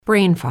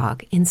brain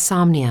fog,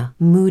 insomnia,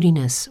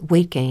 moodiness,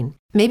 weight gain.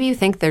 Maybe you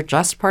think they're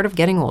just part of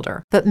getting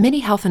older, but MIDI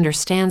Health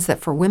understands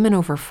that for women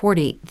over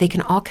 40, they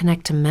can all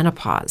connect to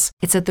menopause.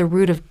 It's at the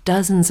root of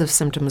dozens of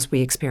symptoms we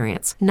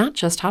experience, not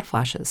just hot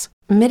flashes.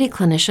 MIDI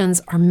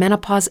clinicians are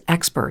menopause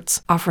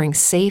experts, offering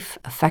safe,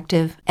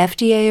 effective,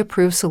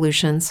 FDA-approved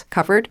solutions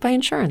covered by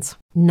insurance.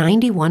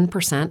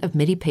 91% of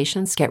MIDI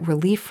patients get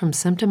relief from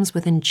symptoms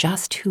within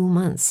just 2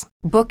 months.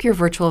 Book your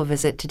virtual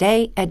visit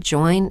today at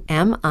joinmidi.com.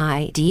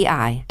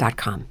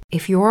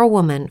 If you're a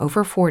woman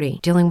over 40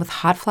 dealing with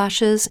hot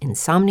flashes,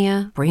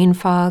 insomnia, brain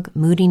fog,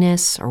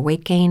 moodiness, or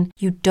weight gain,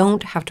 you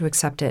don't have to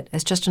accept it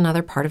as just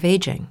another part of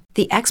aging.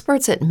 The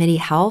experts at MIDI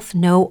Health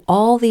know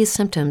all these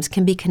symptoms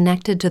can be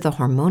connected to the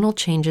hormonal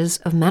changes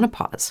of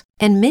menopause,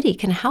 and MIDI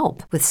can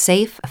help with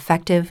safe,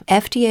 effective,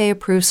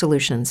 FDA-approved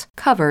solutions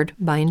covered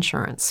by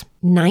insurance.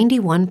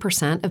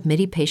 91% of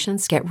MIDI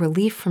patients get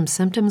relief from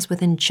symptoms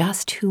within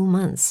just 2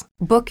 months.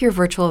 Book your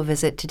virtual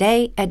visit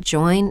today at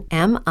joinmidi.com.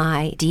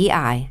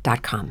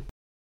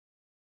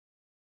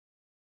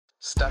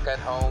 Stuck at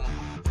home,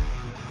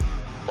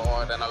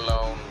 bored and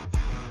alone.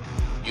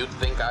 You'd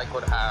think I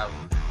could have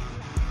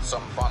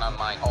some fun on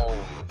my own,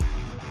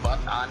 but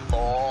I'm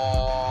bored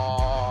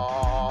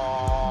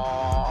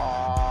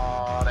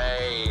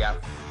AF.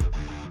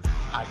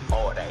 I'm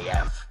bored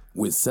AF.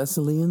 With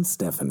Cecily and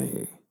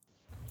Stephanie.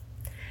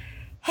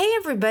 Hey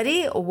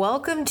everybody,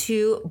 welcome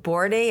to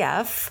Bored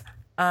AF.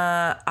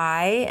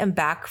 I am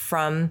back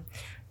from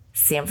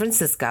San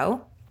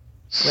Francisco,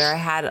 where I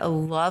had a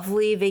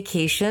lovely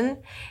vacation,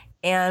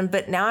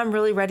 but now I'm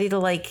really ready to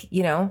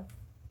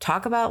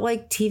talk about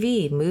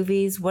TV,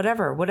 movies,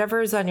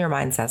 whatever is on your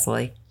mind,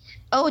 Cecily.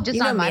 Oh,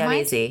 just on my mind? I'm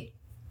easy.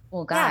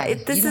 Well, guys,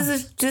 yeah,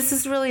 this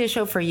is really a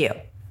show for you.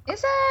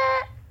 Is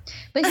it?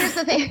 But here's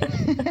the thing.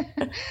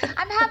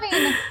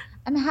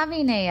 I'm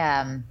having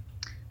a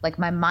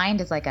my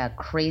mind is like a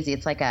crazy.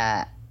 It's like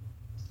a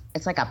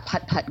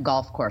putt-putt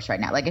golf course right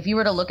now. Like if you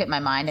were to look at my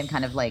mind and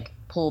kind of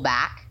pull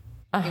back,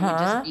 it would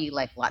just be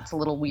lots of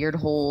little weird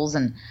holes.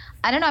 And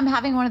I don't know, I'm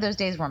having one of those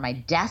days where my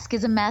desk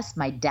is a mess,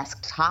 my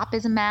desktop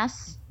is a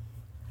mess.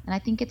 And I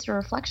think it's a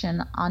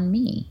reflection on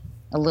me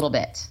a little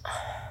bit.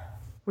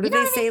 What do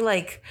they say?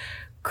 Like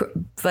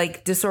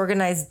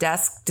disorganized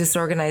desk,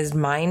 disorganized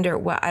mind, or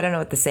what? I don't know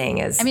what the saying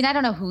is. I mean, I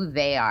don't know who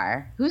they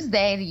are. Who's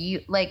they? Do you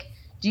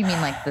do you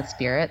mean the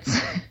spirits?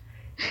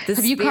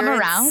 Have you come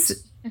around?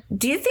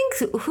 Do you think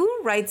who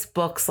writes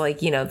books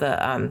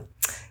the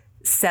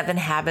 7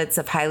 Habits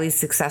of Highly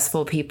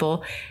Successful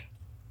People?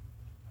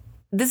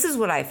 This is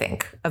what I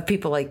think of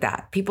people like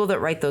that. People that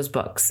write those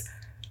books.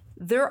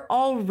 They're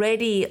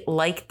already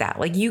like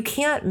that. You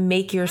can't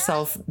make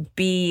yourself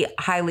be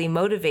highly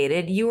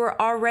motivated. You are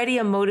already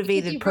a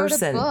motivated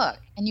person. You wrote a book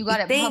and you got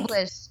it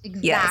published.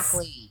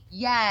 Exactly.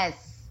 Yes.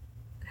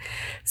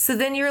 So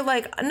then you're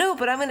like, no,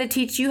 but I'm going to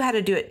teach you how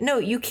to do it. No,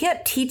 you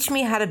can't teach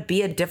me how to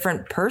be a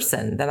different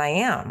person than I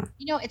am.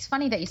 It's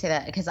funny that you say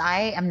that because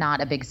I am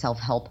not a big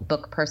self-help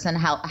book person.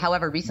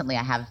 However, recently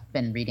I have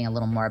been reading a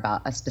little more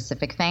about a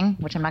specific thing,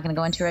 which I'm not going to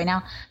go into right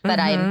now. But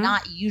I am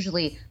not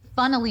usually,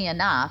 funnily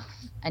enough,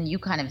 and you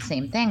kind of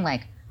same thing,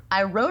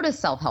 I wrote a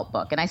self-help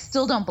book and I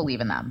still don't believe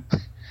in them.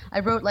 I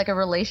wrote a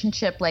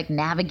relationship,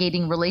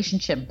 navigating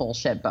relationship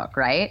bullshit book,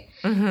 right?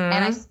 Mm-hmm.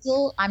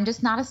 And I'm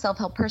just not a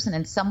self-help person.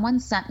 And someone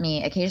sent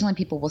me, occasionally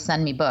people will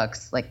send me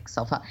books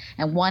self-help.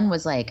 And one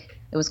was it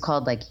was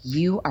called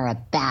You Are a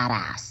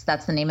Badass.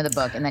 That's the name of the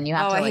book. And then you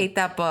have to I hate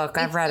that book.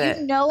 I've read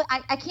it.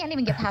 I can't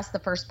even get past the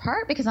first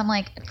part because I'm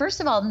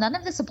first of all, none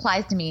of this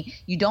applies to me.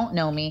 You don't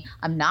know me.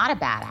 I'm not a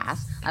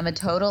badass. I'm a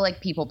total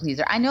people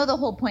pleaser. I know the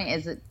whole point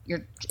is that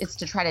it's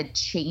to try to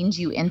change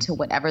you into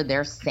whatever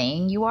they're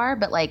saying you are.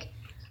 But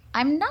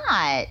I'm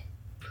not.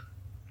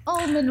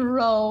 Oh,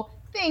 Monroe,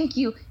 thank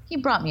you. He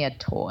brought me a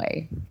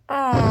toy.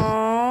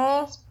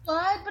 Aww.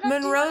 Bud, but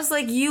Monroe's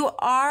you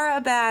are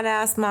a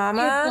badass,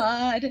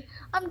 mama. Hey, bud.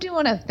 I'm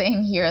doing a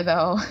thing here,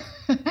 though.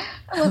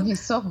 I love you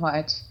so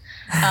much.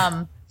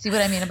 See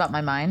what I mean about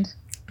my mind?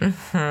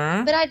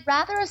 Mm-hmm. But I'd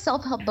rather a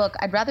self-help book.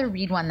 I'd rather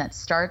read one that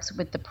starts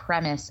with the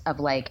premise of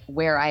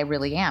where I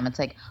really am. It's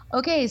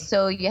okay,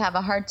 so you have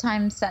a hard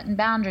time setting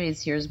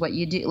boundaries. Here's what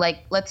you do.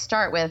 Let's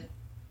start with,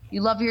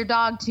 you love your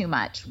dog too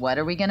much. What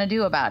are we going to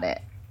do about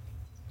it?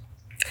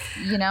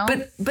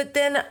 But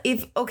then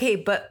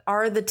but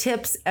are the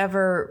tips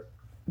ever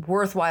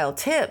worthwhile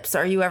tips?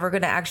 Are you ever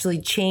going to actually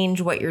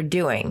change what you're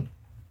doing?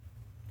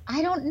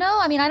 I don't know.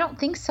 I mean, I don't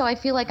think so. I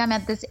feel like I'm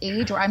at this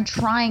age where I'm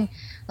trying,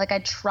 I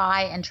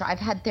try and try. I've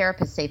had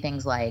therapists say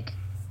things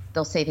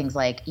they'll say things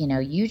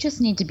you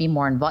just need to be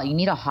more involved. You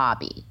need a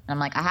hobby.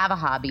 And I'm I have a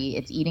hobby.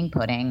 It's eating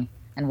pudding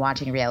and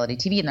watching reality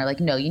TV. And they're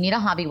no, you need a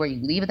hobby where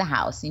you leave the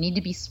house. You need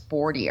to be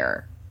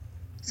sportier.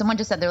 Someone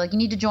just said, they're you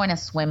need to join a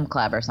swim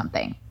club or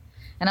something.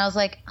 And I was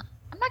I'm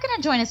not going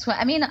to join a swim.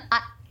 I mean,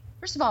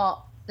 first of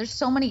all, there's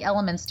so many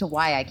elements to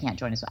why I can't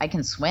join a swim. I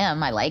can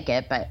swim. I like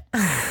it. But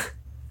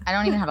I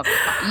don't even have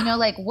a,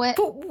 like what?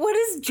 But what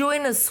does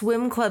join a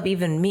swim club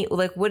even mean?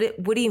 Like, what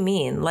do you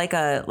mean? Like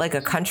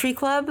a country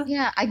club?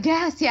 Yeah, I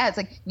guess. Yeah, it's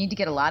like you need to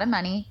get a lot of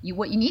money.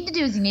 What you need to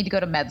do is you need to go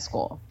to med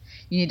school.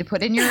 You need to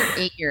put in your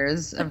 8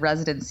 years of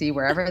residency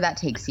wherever that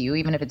takes you,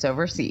 even if it's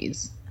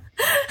overseas.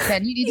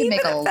 Then you need to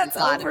make a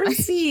lot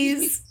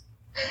overseas.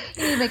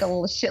 You need to make a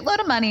shitload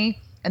of money,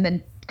 and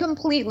then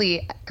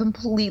completely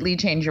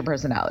change your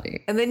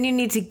personality. And then you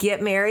need to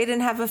get married and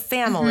have a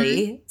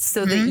family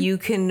so that you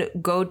can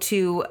go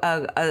to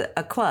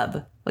a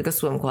club, like a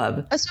swim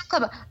club. A swim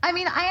club. I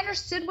mean, I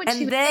understood what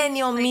and then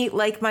you'll meet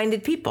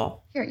like-minded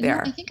people. Here, you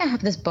know, I think I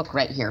have this book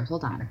right here.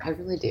 Hold on. I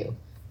really do.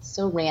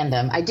 So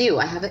random. I do.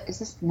 I have it. Is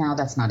this? No,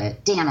 that's not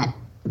it. Damn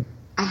it.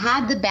 I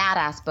had the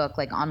badass book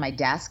like on my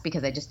desk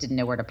because I just didn't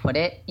know where to put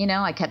it. You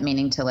know, I kept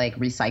meaning to like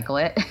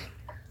recycle it,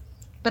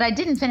 but I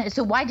didn't finish.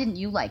 So why didn't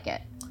you like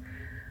it?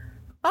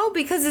 Oh,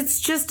 because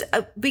it's just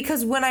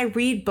because when I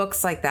read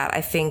books like that,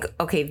 I think,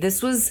 okay,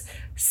 this was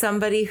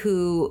somebody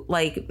who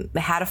like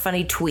had a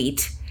funny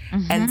tweet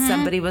and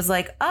somebody was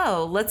like,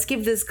 oh, let's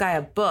give this guy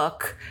a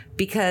book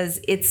because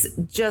it's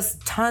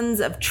just tons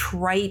of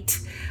trite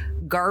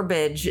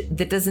garbage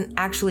that doesn't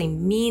actually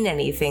mean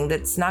anything,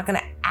 that's not going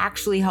to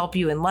actually help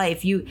you in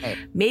life.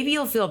 Maybe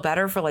you'll feel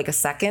better for like a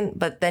second,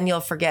 but then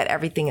you'll forget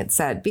everything it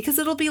said because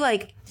it'll be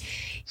like,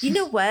 you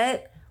know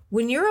what?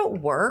 When you're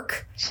at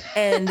work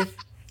and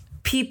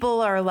people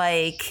are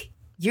like,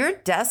 your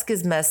desk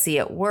is messy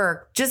at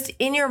work, just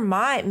in your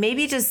mind,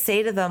 maybe just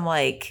say to them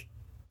like,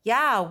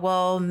 yeah,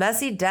 well,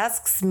 messy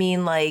desks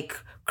mean like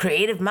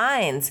creative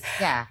minds.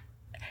 Yeah.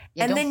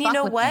 And then you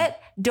know what?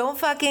 Don't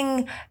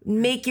fucking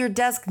make your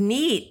desk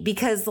neat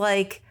because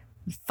like,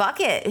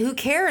 fuck it. Who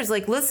cares?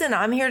 Like, listen,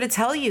 I'm here to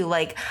tell you,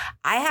 like,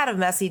 I had a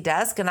messy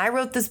desk and I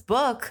wrote this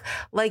book,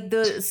 like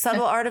The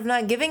Subtle Art of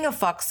Not Giving a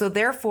Fuck. So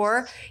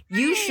therefore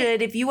you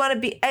should, if you want to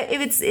be,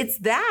 if it's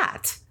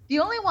that. The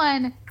only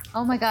one,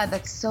 oh my God,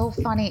 that's so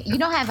funny. You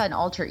don't have an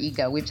alter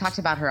ego. We've talked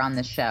about her on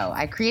this show.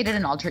 I created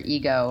an alter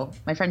ego.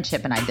 My friend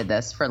Chip and I did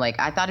this for like,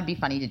 I thought it'd be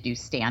funny to do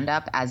stand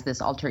up as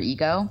this alter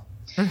ego.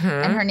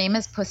 And her name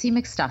is Pussy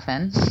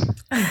McStuffin.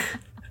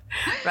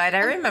 Right, I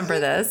remember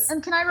this.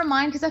 And can I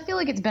remind, because I feel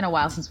like it's been a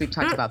while since we've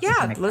talked about Pussy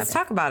McStuffin. Yeah, let's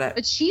talk about it.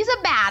 But she's a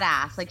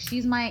badass. Like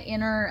she's my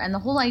inner, and the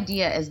whole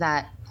idea is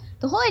that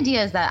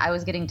I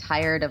was getting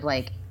tired of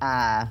like,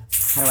 how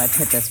do I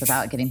put this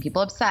without getting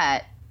people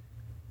upset?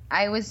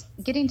 I was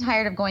getting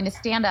tired of going to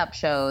stand-up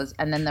shows,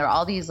 and then there are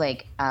all these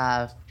like,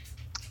 I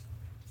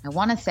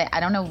want to say, I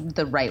don't know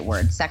the right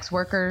word, sex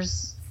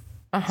workers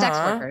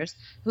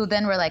who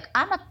then were like,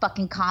 I'm a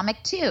fucking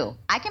comic too.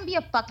 I can be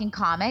a fucking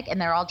comic,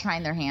 and they're all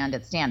trying their hand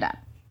at stand-up.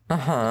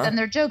 Then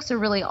their jokes are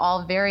really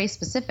all very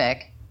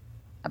specific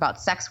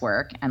about sex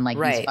work and like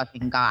these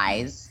fucking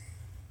guys,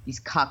 these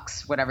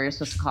cucks, whatever you're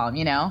supposed to call them,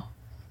 you know?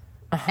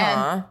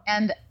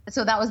 And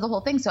so that was the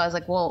whole thing. So I was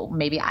like, well,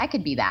 maybe I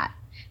could be that.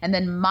 And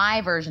then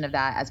my version of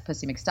that as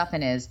Pussy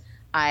McStuffin is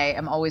I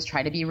am always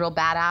trying to be real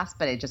badass,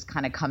 but it just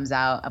kind of comes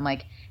out. I'm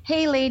like,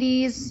 hey,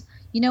 ladies,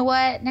 you know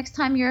what? Next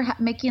time you're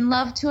making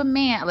love to a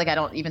man, like I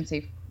don't even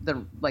say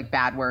the like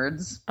bad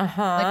words. Like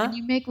when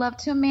you make love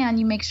to a man,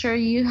 you make sure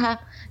you have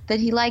that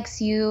he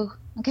likes you.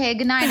 Okay,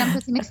 good night. I'm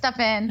Pussy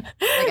McStuffin.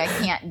 Like I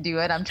can't do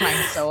it. I'm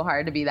trying so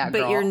hard to be that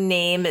girl. But your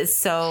name is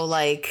so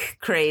like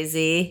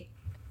crazy.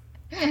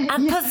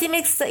 I'm Pussy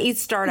McStuffin. You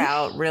start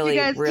out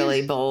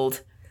really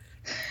bold.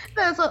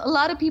 There's a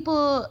lot of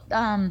people,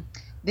 one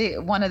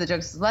of the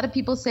jokes, a lot of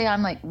people say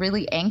I'm like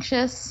really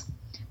anxious,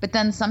 but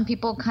then some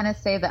people kind of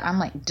say that I'm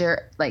like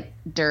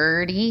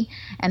dirty.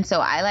 And so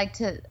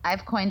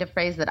I've coined a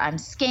phrase that I'm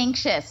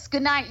skanktious.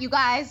 Good night, you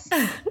guys.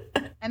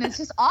 And it's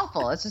just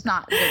awful. It's just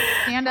not good.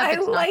 Stand up. I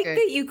like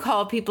that you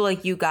call people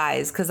like you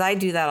guys, because I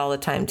do that all the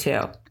time too.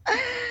 All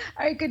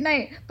right, good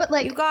night. But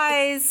like, you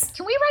guys,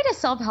 can we write a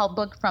self-help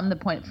book from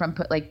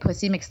like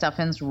Pussy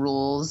McStuffin's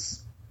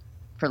rules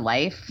for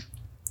life?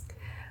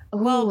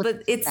 Well,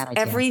 but it's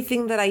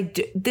everything that I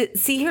do.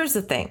 See, here's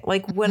the thing.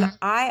 Like when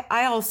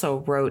I also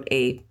wrote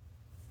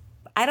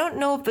I don't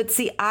know, but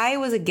see, I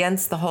was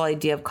against the whole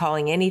idea of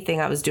calling anything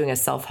I was doing a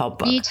self-help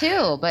book. Me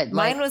too, but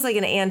mine was like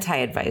an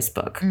anti-advice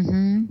book.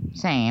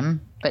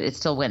 Same, but it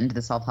still went into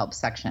the self-help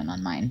section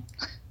on mine.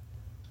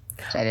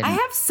 I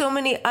have so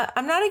many.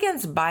 I'm not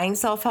against buying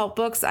self-help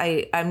books.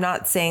 I'm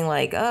not saying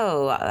like,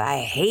 oh, I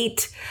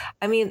hate.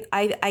 I mean,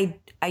 I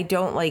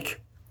don't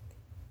like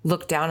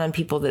look down on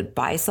people that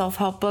buy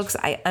self-help books.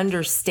 I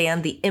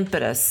understand the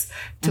impetus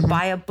to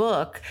buy a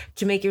book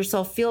to make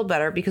yourself feel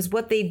better, because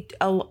what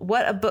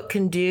a book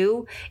can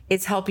do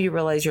is help you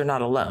realize you're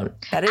not alone.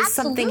 That is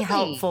something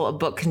helpful a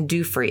book can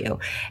do for you.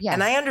 Yes.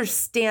 And I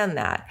understand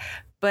that.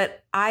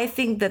 But I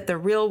think that the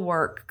real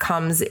work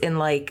comes in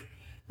like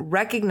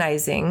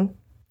recognizing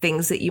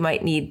things that you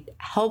might need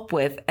help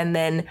with. And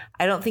then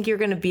I don't think you're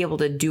going to be able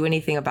to do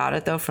anything about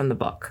it though from the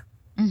book.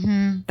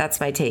 That's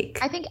my take.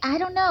 I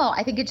don't know.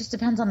 I think it just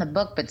depends on the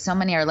book, but so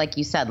many are like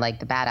you said, like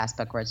the badass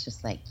book where it's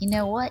just like, you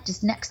know what?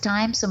 Just next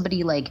time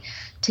somebody like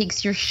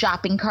takes your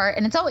shopping cart,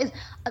 and it's always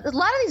a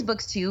lot of these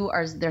books too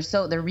they're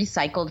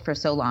recycled for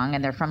so long,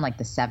 and they're from like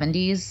the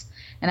 70s.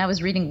 And I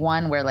was reading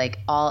one where like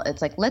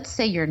it's like, let's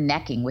say you're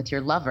necking with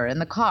your lover in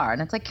the car,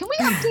 and it's like, can we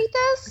update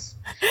this?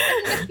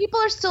 And if people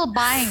are still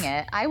buying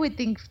it, I would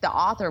think the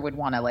author would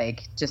want to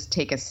like just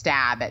take a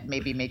stab at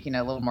maybe making it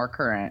a little more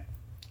current.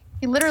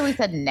 He literally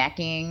said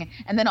necking,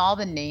 and then all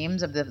the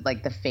names of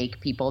the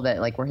fake people that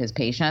like were his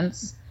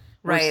patients.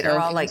 Right, or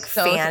all like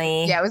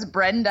Fanny. Yeah, it was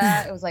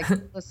Brenda. It was like,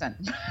 listen,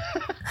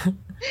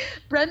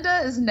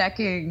 Brenda is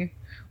necking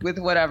with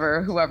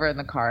whoever in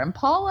the car, and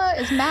Paula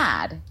is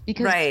mad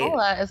because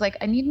Paula is like,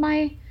 I need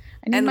my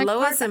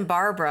Lois and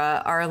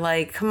Barbara are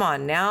like, come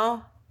on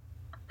now.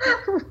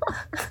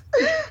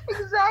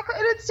 Exactly,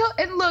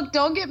 and look,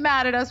 don't get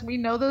mad at us. We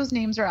know those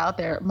names are out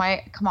there.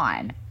 Come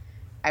on.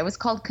 I was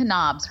called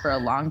Knobs for a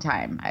long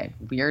time.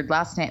 Weird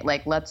last name.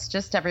 Like, let's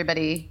just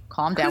everybody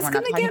calm down. Who's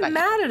going to get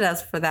mad at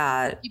us for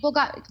that? People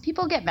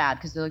get mad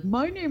because they're like,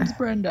 my name's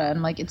Brenda. And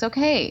I'm like, it's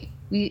okay.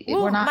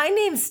 We're not. My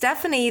name's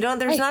Stephanie.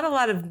 There's not a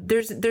lot of,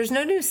 there's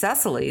no new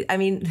Cecily. I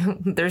mean,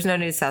 there's no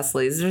new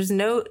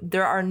Cecilys.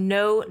 There are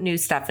no new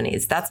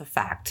Stephanies. That's a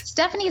fact.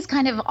 Stephanie is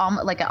kind of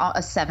like a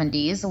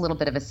 70s, a little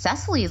bit of a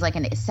Cecily is like a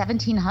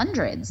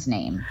 1700s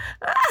name.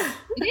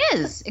 It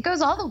is. It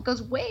goes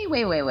way,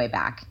 way, way, way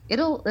back.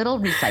 It'll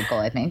recycle,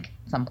 I think,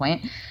 at some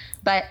point.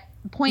 But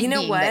point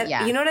being that,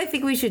 yeah. You know what I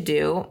think we should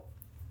do?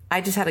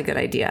 I just had a good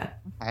idea.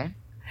 Okay.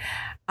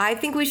 I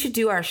think we should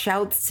do our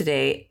shouts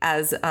today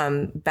as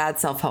bad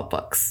self-help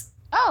books.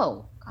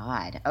 Oh,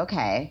 God.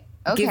 Okay.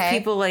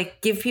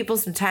 Give people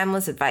some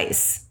timeless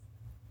advice.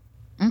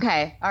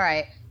 Okay. All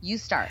right. You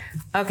start.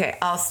 Okay,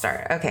 I'll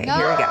start. Okay,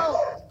 Here we go.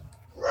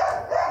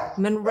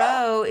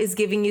 Monroe is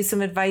giving you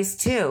some advice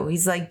too.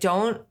 He's like,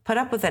 don't put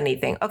up with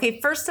anything. Okay,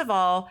 first of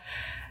all,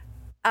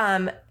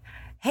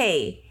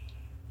 hey,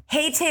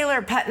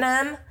 Taylor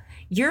Putnam.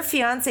 Your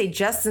fiance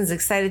Justin's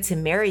excited to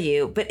marry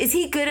you, but is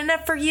he good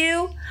enough for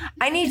you?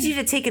 I need you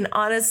to take an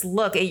honest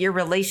look at your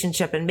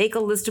relationship and make a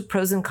list of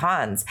pros and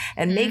cons,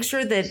 and make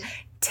sure that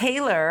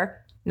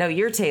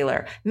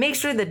make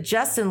sure that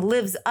Justin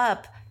lives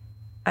up.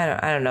 I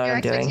don't know what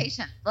I'm doing.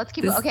 Let's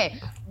keep it. Okay.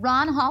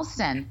 Ron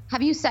Halston,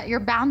 have you set your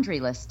boundary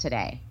list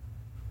today?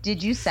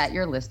 Did you set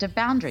your list of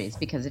boundaries?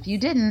 Because if you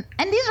didn't,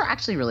 and these are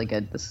actually really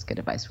good. This is good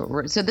advice.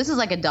 So this is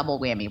like a double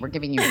whammy. We're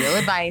giving you real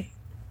advice.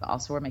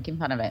 Also, we're making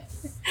fun of it.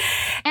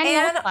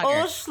 And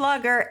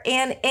Olschlager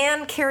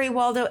and Carrie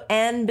Waldo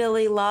and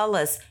Billy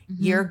Lawless,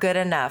 you're good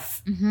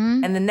enough.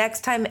 And the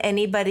next time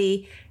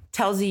anybody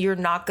tells you you're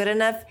not good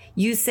enough,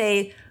 you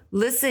say,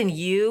 listen,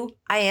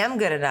 I am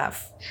good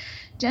enough.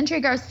 Gentry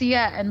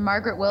Garcia and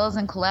Margaret Wills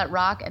and Colette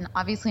Rock and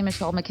obviously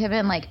Michelle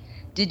McKibben, like,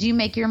 did you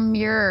make your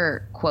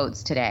mirror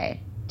quotes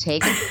today?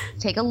 Take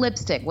a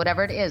lipstick,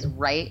 whatever it is,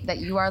 write that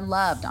you are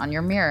loved on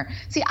your mirror.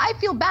 See, I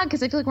feel bad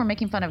because I feel like we're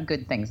making fun of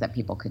good things that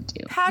people could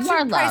do.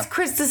 Patrick Price,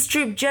 Krista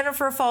Stroop,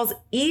 Jennifer Falls,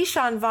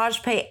 Ishan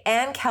Vajpayee,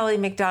 and Kelly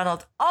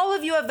McDonald. All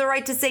of you have the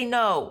right to say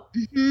no.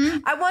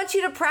 I want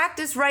you to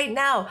practice right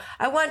now.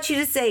 I want you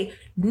to say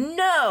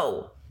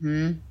no.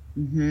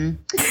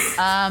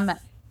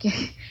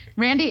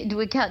 Randy, do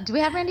we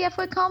have Randy F.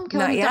 Whitcomb?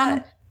 Kelly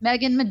McDonald,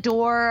 Megan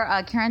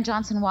Medor, Karen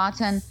Johnson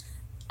Watson.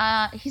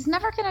 He's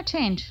never going to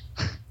change.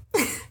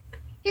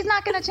 He's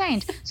not going to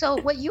change.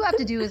 So what you have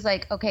to do is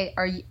like, okay,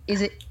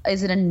 is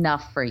it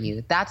enough for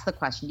you? That's the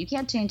question. You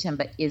can't change him,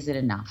 but is it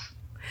enough?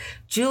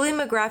 Julie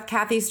McGrath,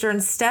 Kathy Stern,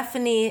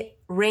 Stephanie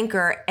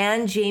Rinker,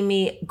 and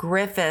Jamie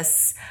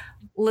Griffiths.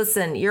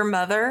 Listen, your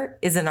mother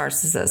is a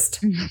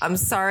narcissist. I'm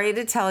sorry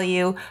to tell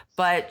you,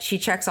 but she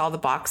checks all the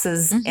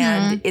boxes,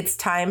 and it's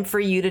time for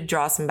you to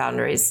draw some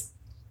boundaries.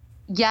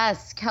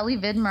 Yes, Kelly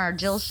Vidmer,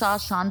 Jill Shaw,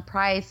 Sean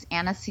Price,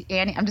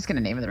 Annie. I'm just going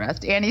to name the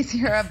rest. Annie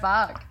Sierra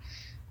Buck.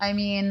 I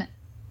mean,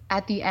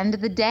 at the end of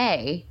the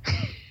day,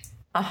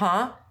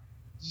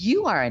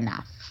 you are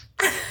enough.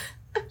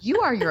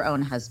 You are your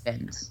own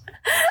husband.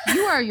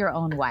 You are your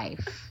own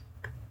wife.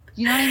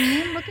 You know what I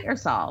mean? Look at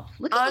yourself.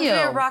 Look at you.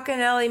 Andrea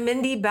Roccanelli,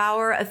 Mindy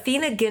Bauer,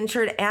 Athena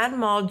Ginchard, Ann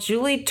Mall,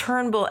 Julie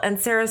Turnbull, and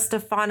Sarah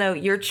Stefano.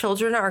 Your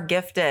children are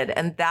gifted,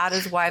 and that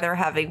is why they're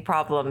having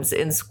problems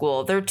in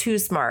school. They're too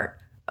smart.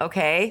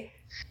 Okay?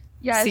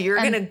 Yes. So you're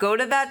going to go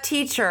to that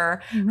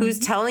teacher who's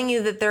telling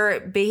you that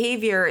their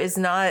behavior is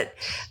not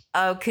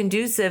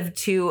conducive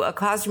to a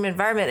classroom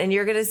environment, and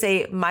you're going to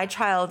say, my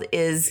child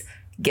is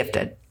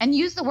gifted. And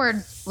use the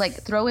word,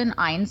 like, throw in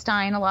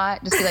Einstein a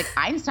lot. Just be like,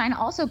 Einstein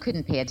also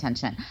couldn't pay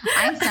attention.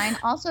 Einstein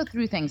also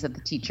threw things at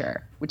the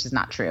teacher, which is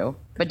not true.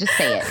 But just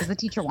say it, because the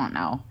teacher won't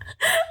know.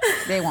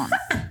 They won't.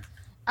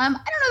 I don't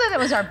know that it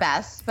was our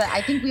best, but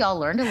I think we all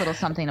learned a little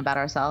something about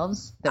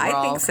ourselves. That we're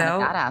all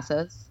kind of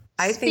badasses.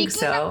 I think so.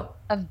 Speaking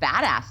of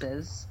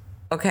badasses.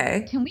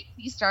 Okay. Can we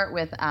please start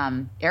with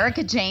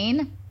Erica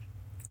Jane?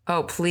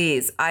 Oh,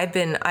 please. I've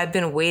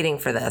been waiting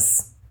for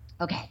this.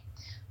 Okay.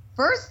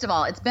 First of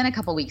all, it's been a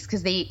couple weeks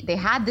because they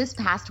had this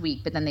past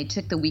week, but then they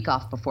took the week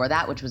off before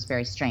that, which was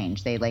very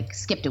strange. They like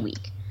skipped a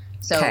week.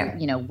 So,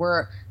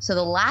 so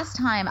the last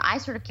time I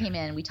sort of came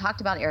in, we talked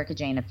about Erika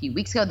Jayne a few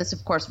weeks ago. This,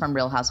 of course, from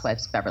Real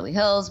Housewives of Beverly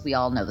Hills. We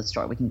all know the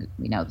story.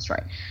 We know the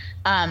story.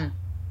 I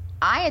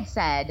had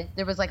said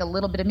there was like a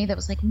little bit of me that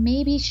was like,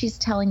 maybe she's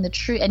telling the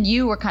truth. And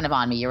you were kind of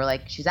on me. You were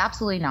like, she's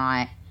absolutely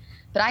not.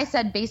 But I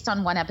said, based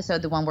on one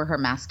episode, the one where her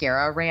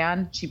mascara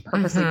ran, she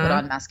purposely put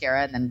on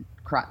mascara and then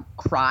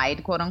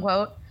cried, quote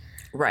unquote.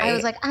 Right. I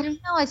was like, I don't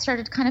know. I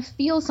started to kind of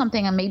feel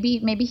something, and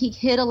maybe he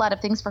hid a lot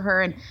of things for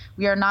her, and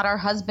we are not our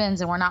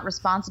husbands, and we're not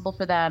responsible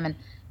for them.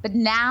 But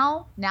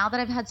now that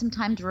I've had some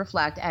time to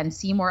reflect and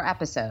see more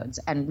episodes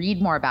and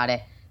read more about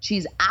it,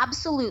 she's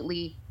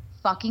absolutely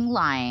fucking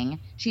lying.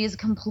 She is a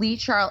complete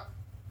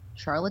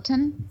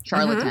charlatan.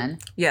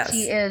 Yes.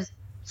 She is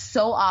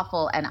so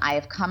awful, and I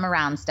have come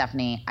around,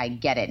 Stephanie. I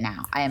get it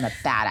now. I am a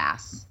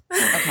badass.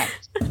 Okay.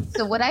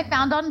 So what I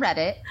found on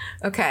Reddit,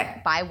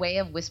 by way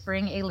of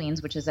Whispering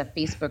Aileens, which is a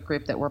Facebook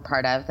group that we're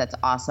part of that's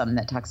awesome,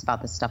 that talks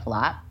about this stuff a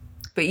lot.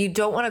 But you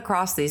don't want to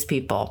cross these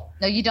people.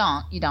 No, you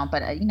don't.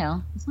 But, as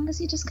long as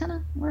you just kind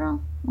of, we're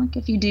all, like,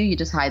 if you do, you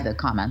just hide the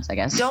comments, I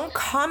guess. Don't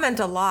comment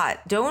a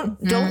lot.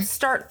 Don't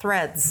start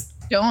threads.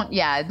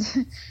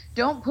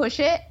 Don't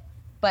push it.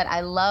 But I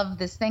love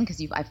this thing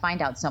because I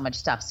find out so much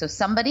stuff. So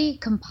somebody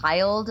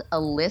compiled a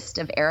list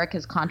of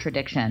Erika's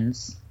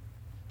contradictions.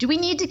 Do we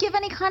need to give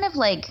any kind of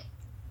like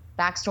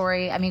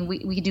backstory? I mean,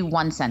 we could do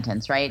one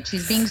sentence, right?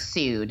 She's being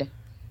sued.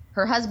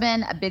 Her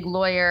husband, a big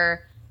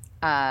lawyer,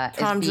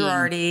 Tom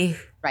Girardi.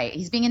 Right.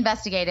 He's being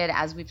investigated,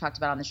 as we've talked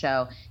about on the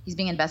show. He's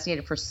being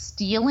investigated for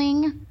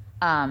stealing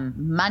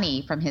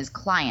money from his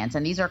clients.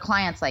 And these are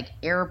clients like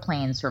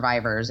airplane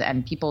survivors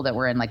and people that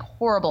were in like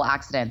horrible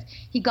accidents.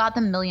 He got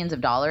them millions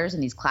of dollars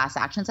in these class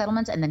action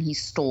settlements, and then he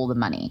stole the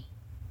money.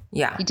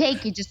 Yeah.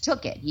 He just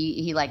took it.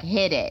 He like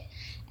hid it.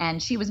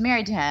 And she was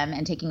married to him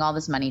and taking all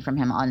this money from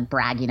him on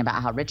bragging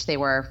about how rich they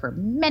were for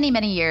many,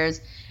 many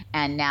years.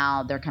 And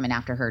now they're coming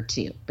after her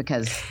too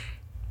because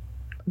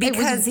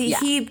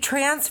he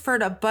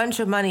transferred a bunch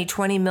of money,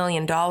 $20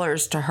 million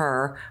to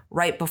her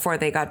right before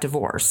they got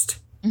divorced.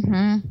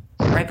 Mm-hmm.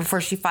 Right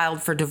before she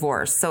filed for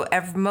divorce. So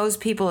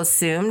most people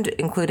assumed,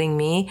 including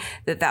me,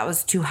 that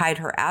was to hide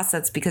her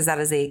assets because that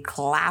is a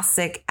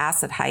classic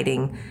asset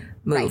hiding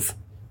move. Right.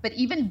 But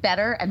even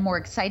better and more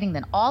exciting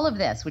than all of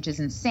this, which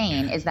is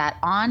insane, is that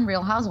on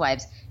Real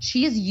Housewives,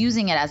 she is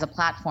using it as a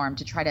platform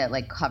to try to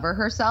like cover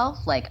herself.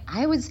 Like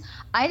I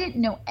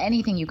didn't know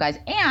anything, you guys.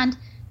 And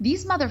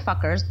these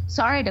motherfuckers,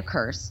 sorry to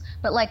curse,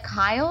 but like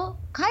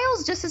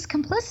Kyle's just as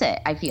complicit,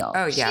 I feel.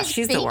 Oh yeah,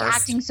 she's the worst.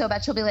 Acting so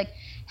bad. She'll be like,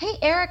 hey,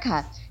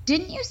 Erika,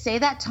 didn't you say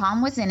that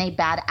Tom was in a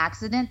bad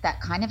accident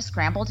that kind of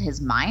scrambled his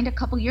mind a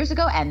couple years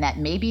ago and that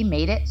maybe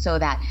made it so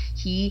that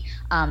he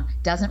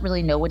doesn't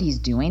really know what he's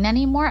doing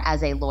anymore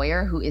as a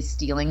lawyer who is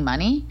stealing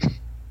money?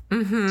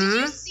 Mm-hmm. Did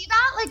you see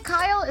that? Like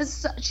Kyle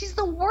she's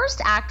the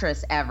worst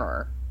actress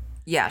ever.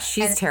 Yeah,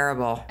 she's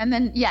terrible. And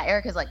then,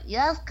 Erika's like,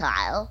 yes,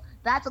 Kyle,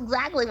 that's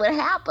exactly what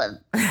happened.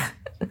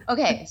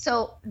 Okay,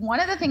 so one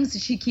of the things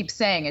that she keeps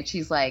saying is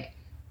she's like,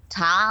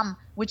 Tom,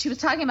 which she was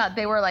talking about,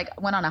 they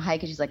went on a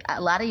hike and she's like,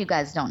 a lot of you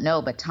guys don't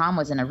know, but Tom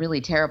was in a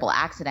really terrible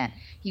accident.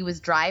 He was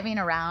driving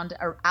around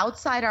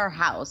outside our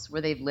house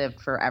where they've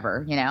lived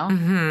forever,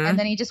 mm-hmm. And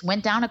then he just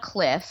went down a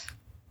cliff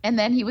and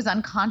then he was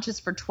unconscious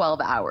for 12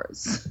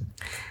 hours.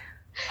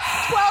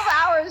 12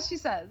 hours, she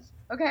says.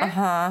 Okay.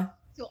 Uh-huh.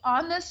 So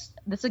on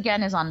this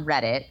again is on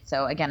Reddit.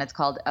 So again, it's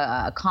called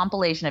a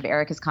compilation of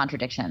Erika's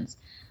contradictions.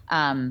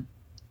 And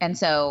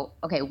so,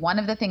 okay, one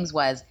of the things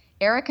was,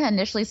 Erika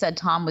initially said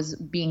Tom was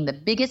being the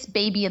biggest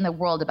baby in the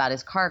world about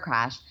his car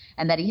crash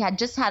and that he had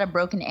just had a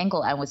broken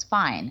ankle and was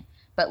fine.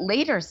 But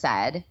later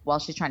said, while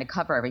she's trying to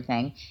cover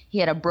everything, he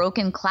had a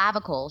broken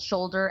clavicle,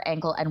 shoulder,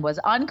 ankle, and was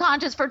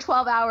unconscious for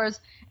 12 hours.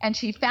 And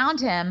she found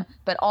him,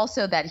 but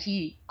also that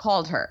he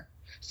called her.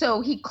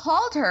 So he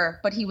called her,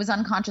 but he was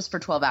unconscious for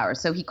 12 hours.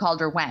 So he called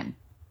her when?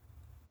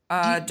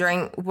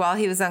 While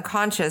he was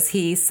unconscious,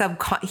 he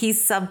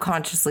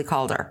subconsciously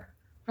called her.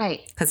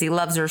 Right. Because he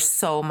loves her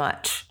so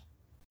much.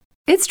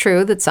 It's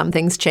true that some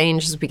things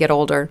change as we get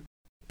older.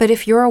 But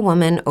if you're a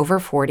woman over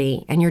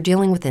 40 and you're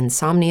dealing with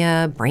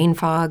insomnia, brain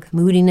fog,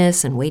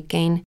 moodiness, and weight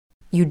gain,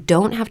 you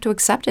don't have to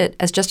accept it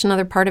as just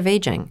another part of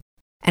aging.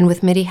 And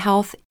with MIDI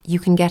Health, you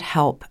can get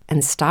help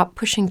and stop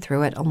pushing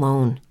through it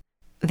alone.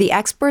 The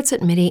experts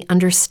at MIDI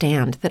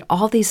understand that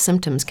all these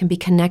symptoms can be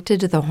connected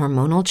to the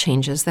hormonal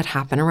changes that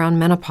happen around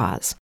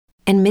menopause.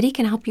 And MIDI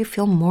can help you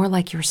feel more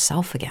like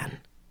yourself again.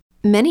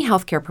 Many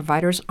healthcare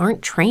providers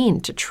aren't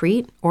trained to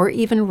treat or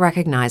even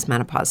recognize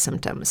menopause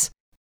symptoms.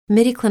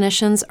 MIDI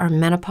clinicians are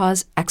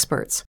menopause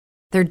experts.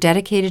 They're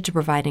dedicated to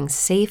providing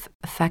safe,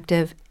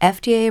 effective,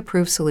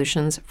 FDA-approved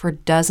solutions for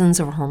dozens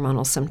of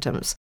hormonal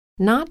symptoms,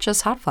 not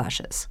just hot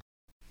flashes.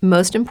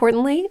 Most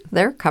importantly,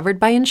 they're covered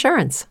by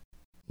insurance.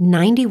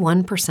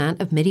 91%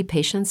 of MIDI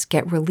patients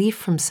get relief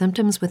from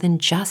symptoms within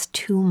just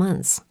 2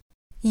 months.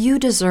 You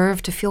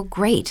deserve to feel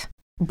great.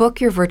 Book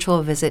your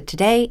virtual visit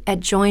today at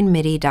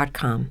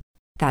joinmidi.com.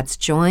 That's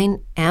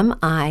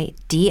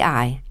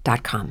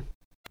joinmidi.com.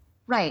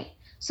 Right.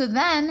 So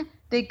then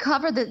they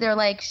cover that. They're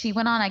like, she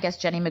went on, I guess,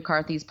 Jenny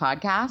McCarthy's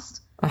podcast.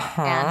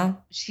 And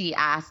she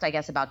asked, I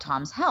guess, about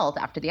Tom's health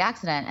after the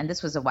accident. And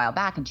this was a while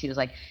back. And she was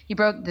like, he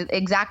broke the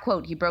exact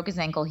quote. He broke his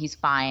ankle. He's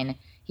fine.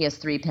 He has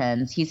 3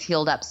 pins. He's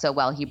healed up so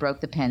well. He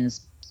broke the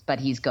pins, but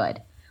he's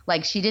good.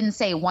 Like, she didn't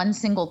say one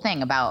single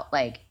thing about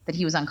like that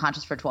he was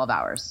unconscious for 12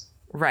 hours.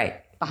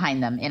 Right.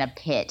 Behind them in a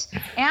pit.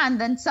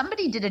 And then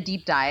somebody did a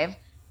deep dive.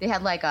 They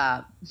had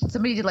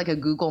somebody did like a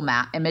Google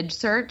map image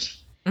search.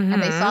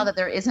 And they saw that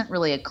there isn't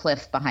really a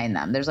cliff behind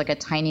them. There's like a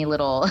tiny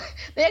little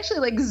 – they actually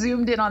like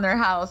zoomed in on their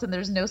house and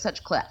there's no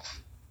such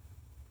cliff.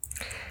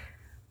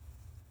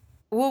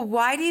 Well,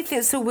 why do you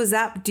think – so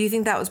do you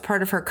think that was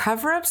part of her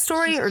cover-up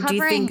story do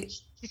you think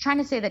 – She's trying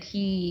to say that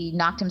he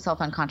knocked himself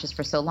unconscious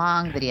for so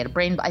long, that he had a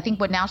brain. I think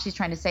what now she's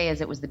trying to say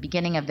is it was the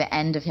beginning of the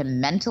end of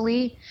him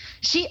mentally.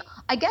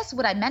 I guess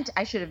what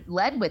I should have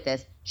led with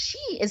this. She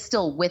is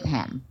still with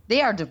him.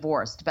 They are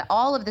divorced, but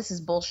all of this is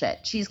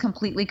bullshit. She's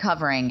completely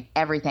covering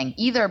everything,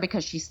 either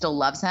because she still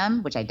loves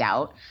him, which I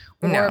doubt,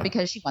 or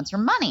because she wants her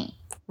money.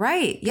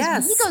 Right.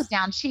 Yes. When he goes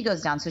down, she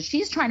goes down. So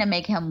she's trying to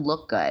make him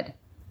look good.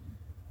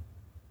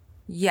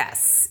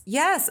 Yes.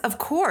 Yes, of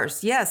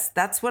course. Yes.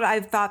 That's what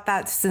I've thought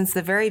that since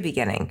the very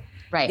beginning.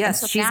 Right.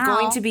 Yes, so she's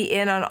going to be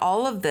in on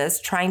all of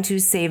this, trying to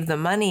save the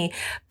money.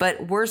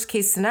 But worst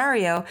case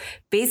scenario,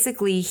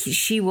 basically,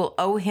 she will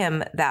owe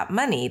him that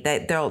money.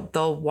 That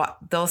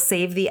they'll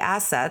save the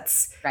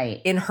assets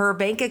in her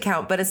bank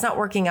account. But it's not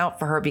working out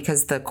for her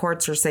because the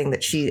courts are saying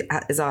that she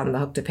is on the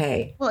hook to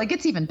pay. Well, it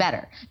gets even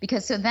better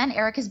because so then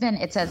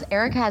it says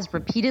Erica has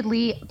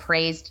repeatedly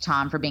praised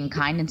Tom for being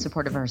kind and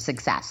supportive of her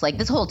success. Like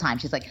this whole time,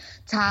 she's like,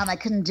 Tom, I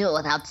couldn't do it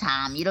without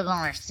Tom. You don't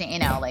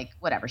understand, like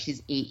whatever.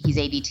 He's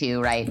 82,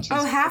 right?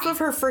 Half of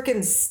her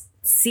freaking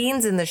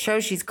scenes in the show,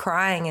 she's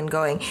crying and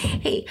going,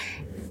 he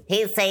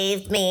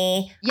saved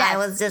me. Yes. I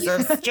was just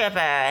a stripper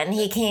and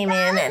he came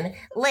in and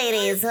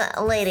ladies,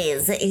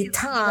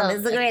 Tom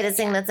is the greatest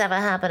thing that's ever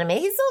happened to me.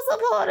 He's so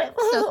supportive.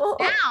 So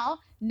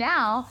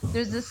now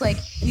there's this like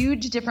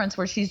huge difference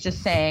where she's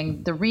just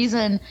saying the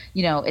reason,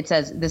 it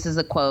says, this is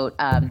a quote.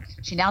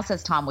 She now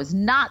says Tom was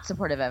not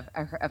supportive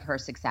of her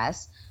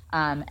success.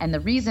 And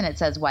the reason it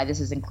says why this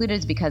is included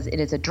is because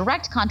it is a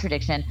direct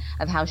contradiction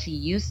of how she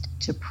used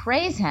to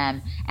praise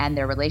him and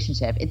their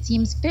relationship. It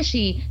seems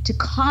fishy to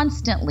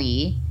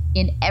constantly,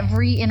 in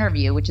every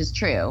interview, which is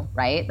true,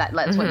 right?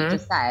 That's what you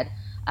just said,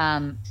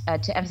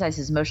 to emphasize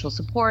his emotional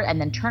support and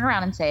then turn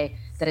around and say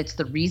that it's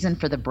the reason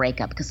for the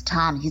breakup because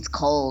Tom, he's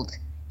cold.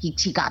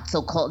 She got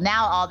so cold.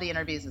 Now all the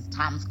interviews is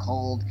Tom's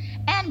cold.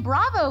 And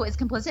Bravo is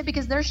complicit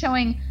because they're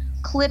showing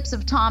clips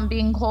of Tom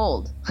being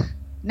cold.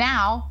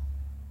 Now.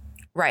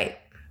 Right.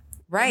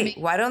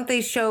 Why don't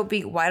they show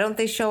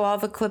all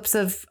the clips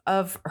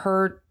of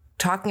her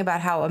talking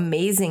about how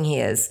amazing he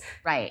is?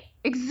 Right.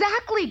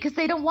 Exactly.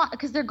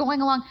 Because they're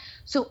going along.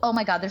 So, oh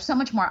my God, there's so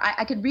much more.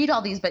 I could read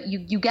all these, but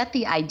you get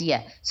the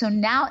idea. So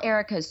now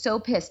Erica is so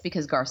pissed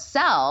because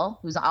Garcelle,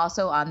 who's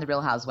also on The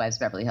Real Housewives of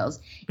Beverly Hills,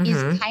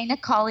 is kind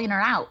of calling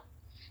her out.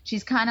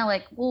 She's kind of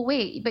like, well,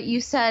 wait, but you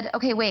said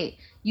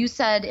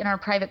in our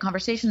private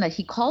conversation that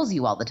he calls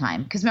you all the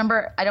time. Because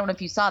remember, I don't know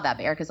if you saw that,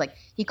 but Erica's like,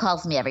 he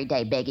calls me every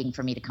day begging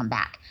for me to come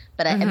back.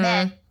 But and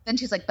then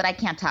she's like, but I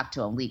can't talk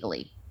to him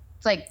legally.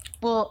 It's like,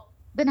 well,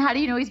 then how do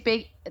you know he's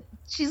big?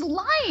 She's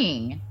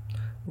lying.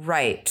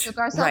 Right. So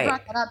Garcelle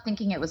brought that up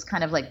thinking it was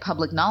kind of like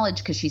public knowledge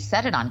because she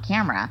said it on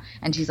camera.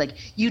 And she's like,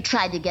 you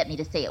tried to get me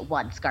to say it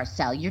once,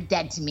 Garcelle. You're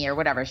dead to me or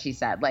whatever she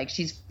said. Like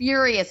she's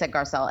furious at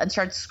Garcelle and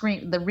starts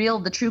screaming.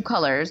 The true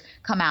colors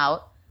come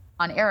out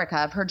on Erica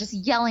of her just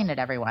yelling at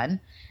everyone.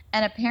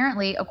 And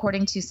apparently,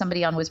 according to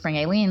somebody on Whispering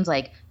Aileen's,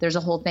 like there's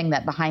a whole thing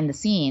that behind the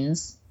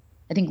scenes,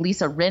 I think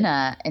Lisa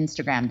Rinna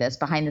Instagrammed this,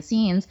 behind the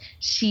scenes,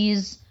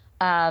 she's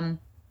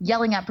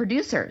yelling at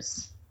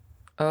producers.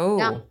 Oh.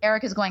 Now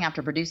Erica's going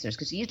after producers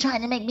because you're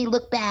trying to make me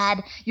look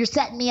bad. You're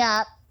setting me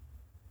up.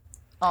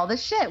 All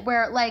this shit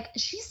where like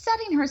she's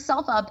setting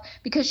herself up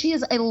because she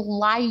is a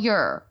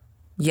liar.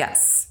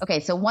 Yes. Okay,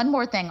 so one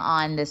more thing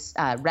on this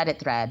Reddit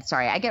thread.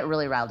 Sorry, I get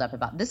really riled up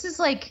about this. This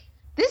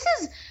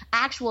is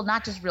actual,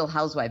 not just Real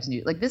Housewives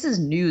news. Like this is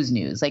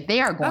news. Like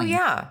they are going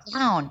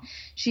down.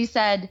 She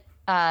said,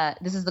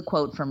 this is the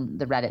quote from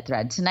the Reddit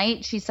thread.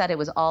 Tonight, she said it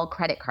was all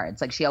credit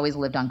cards. Like she always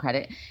lived on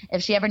credit.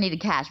 If she ever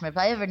needed cash, if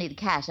I ever needed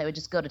cash, I would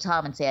just go to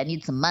Tom and say, I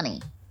need some money.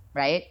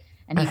 Right.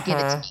 And he'd give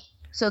it to me.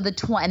 So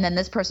and then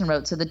this person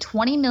wrote, so the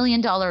 $20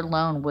 million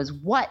loan was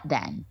what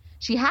then?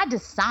 She had to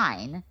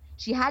sign.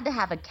 She had to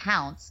have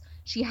accounts.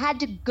 She had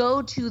to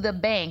go to the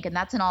bank. And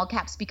that's in all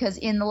caps because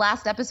in the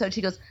last episode,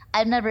 she goes,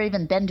 I've never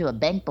even been to a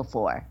bank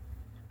before.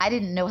 I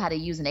didn't know how to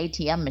use an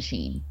ATM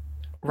machine.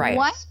 Right.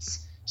 What?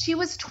 She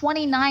was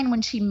 29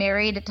 when she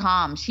married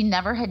Tom. She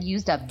never had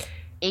used a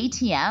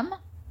ATM.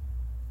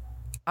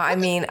 I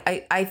mean,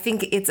 I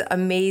think it's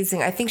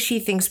amazing. I think she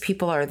thinks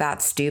people are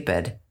that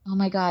stupid. Oh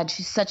my God,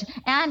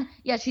 and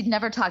yeah, she'd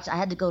never talked. I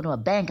had to go to a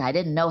bank. I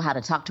didn't know how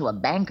to talk to a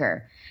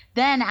banker.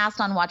 Then asked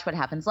on Watch What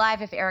Happens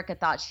Live if Erica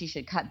thought she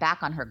should cut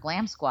back on her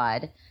glam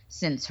squad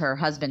since her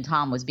husband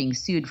Tom was being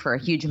sued for a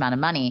huge amount of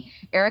money.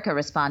 Erica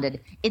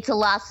responded, "It's a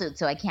lawsuit,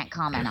 so I can't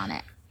comment on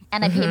it.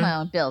 And I pay my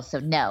own bills, so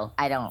no,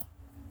 I don't."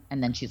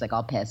 And then she's like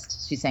all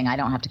pissed. She's saying, "I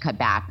don't have to cut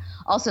back."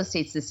 Also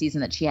states this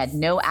season that she had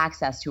no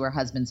access to her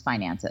husband's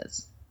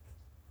finances.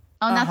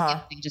 Oh, and that's the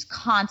other thing, just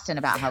constant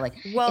about how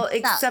Well,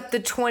 except the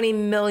 $20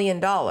 million.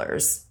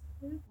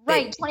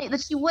 Right, 20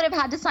 that she would have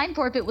had to sign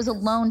for if it was a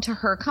loan to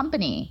her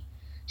company.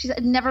 She's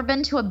never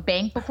been to a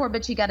bank before,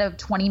 but she got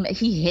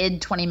he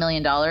hid $20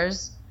 million.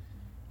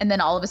 And then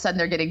all of a sudden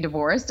they're getting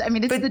divorced. I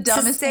mean, it's the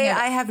dumbest thing. To say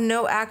I have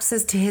no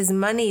access to his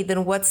money,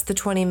 then what's the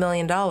 $20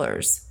 million?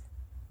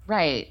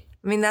 Right.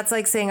 I mean, that's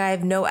like saying I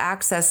have no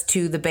access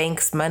to the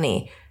bank's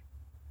money.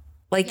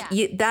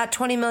 That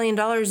 $20 million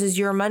is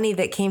your money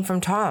that came from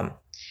Tom.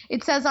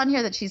 It says on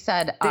here that she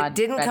said that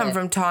didn't come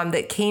from Tom,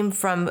 that came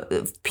from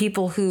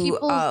people who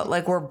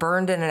were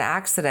burned in an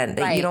accident,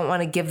 that you don't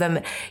want to give them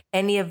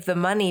any of the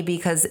money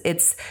because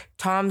it's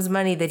Tom's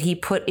money that he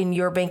put in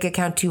your bank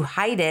account to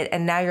hide it.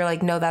 And now you're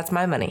like, no, that's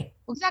my money.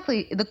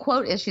 Exactly. The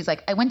quote is, she's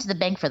like, "I went to the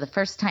bank for the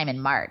first time in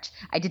March.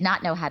 I did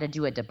not know how to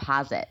do a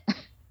deposit."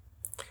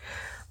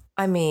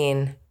 I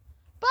mean...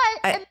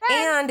 But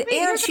and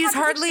she's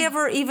hardly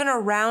ever even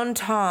around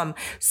Tom.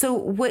 So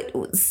what?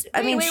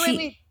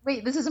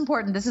 Wait, this is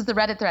important. This is the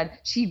Reddit thread.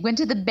 She went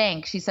to the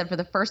bank, she said, for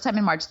the first time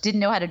in March,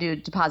 didn't know how to do a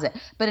deposit.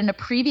 But in a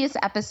previous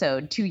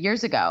episode 2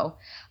 years ago,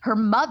 her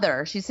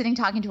mother, she's sitting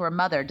talking to her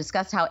mother,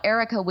 discussed how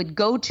Erica would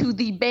go to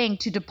the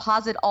bank to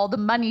deposit all the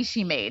money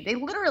she made. They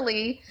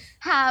literally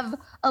have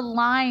a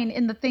line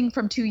in the thing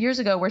from 2 years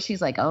ago where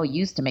she's like, "Oh, you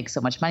used to make so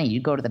much money.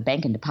 You'd go to the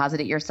bank and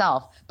deposit it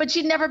yourself." But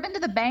she'd never been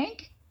to the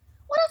bank?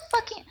 What a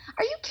fucking,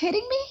 are you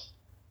kidding me?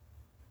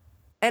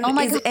 And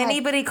is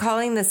anybody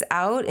calling this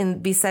out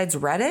besides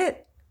Reddit?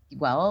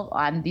 Well,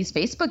 on these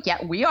Facebook,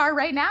 yeah, we are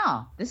right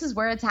now. This is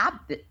where it's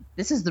happened.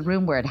 This is the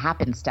room where it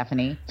happened,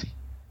 Stephanie.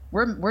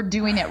 We're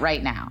doing it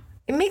right now.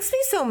 It makes me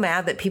so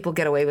mad that people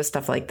get away with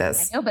stuff like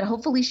this. I know, but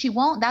hopefully she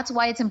won't. That's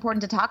why it's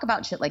important to talk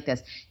about shit like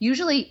this.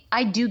 Usually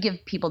I do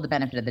give people the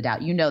benefit of the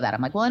doubt. You know that.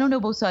 I'm like, well, I don't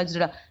know both sides.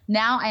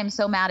 Now I am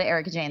so mad at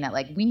Erica Jane that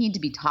we need to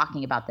be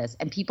talking about this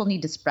and people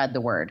need to spread the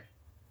word.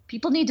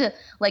 People need to,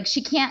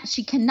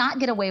 she cannot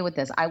get away with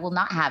this. I will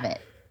not have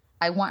it.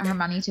 I want her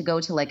money to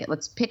go to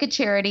let's pick a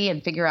charity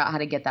and figure out how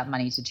to get that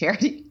money to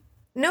charity.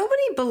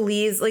 Nobody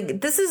believes,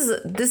 this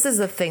is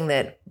a thing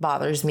that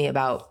bothers me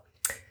about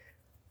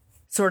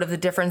sort of the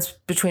difference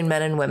between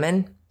men and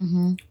women.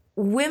 Mm-hmm.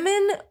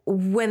 Women,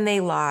 when they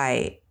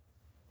lie,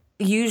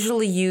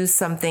 usually use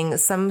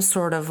some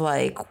sort of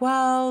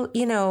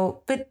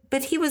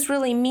but he was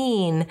really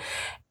mean.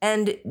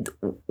 And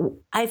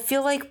I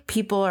feel like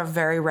people are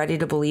very ready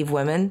to believe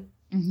women.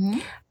 Mm-hmm.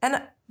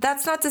 And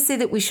that's not to say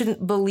that we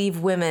shouldn't believe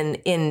women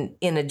in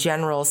a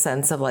general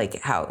sense of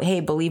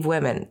believe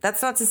women.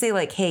 That's not to say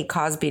hey,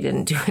 Cosby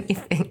didn't do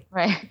anything.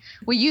 Right.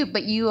 Well,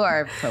 you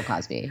are pro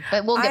Cosby,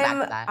 but we'll get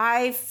back to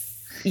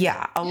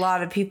that. A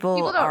lot of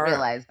people don't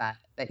realize that.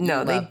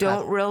 No, they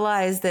don't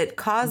realize that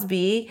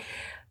Cosby,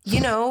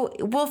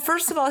 well,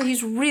 first of all,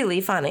 he's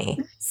really funny.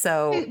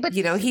 So,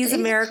 he's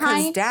America's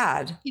kind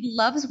dad. He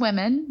loves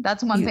women.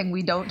 That's one thing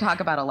we don't talk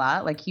about a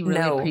lot. He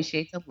really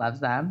appreciates and loves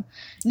them.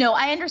 No,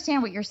 I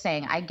understand what you're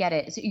saying. I get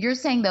it. So you're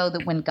saying, though,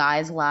 that when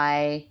guys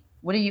lie,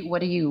 what are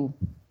you?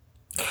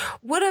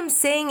 What I'm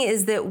saying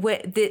is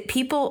that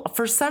people,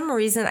 for some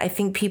reason, I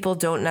think people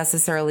don't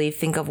necessarily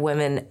think of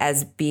women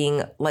as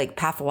being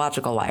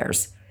pathological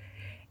liars.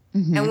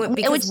 Mm-hmm. And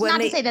which is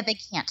not to say that they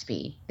can't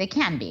be. They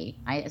can be.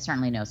 I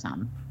certainly know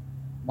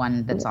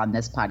one that's on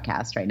this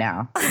podcast right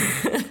now.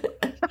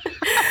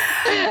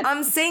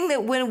 I'm saying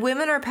that when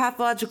women are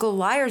pathological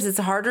liars, it's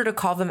harder to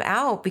call them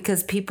out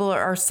because people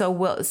are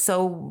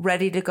so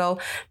ready to go,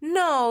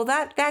 no,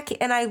 that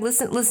and I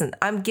listen,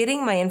 I'm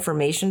getting my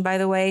information, by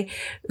the way,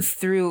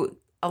 through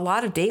a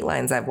lot of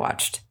Datelines I've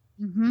watched.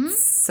 Mm-hmm.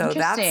 So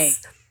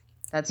that's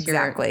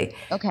exactly.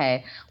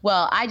 Okay.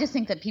 Well, I just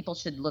think that people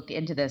should look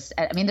into this.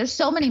 I mean, there's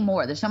so many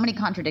more. There's so many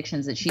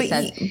contradictions that she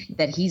says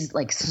that he's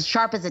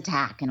sharp as a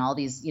tack in all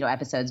these,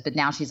 episodes. But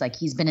now she's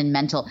he's been in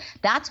mental.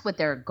 That's what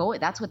they're going.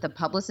 That's what the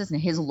publicist and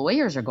his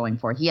lawyers are going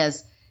for.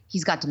 He's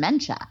got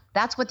dementia.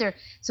 That's what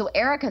so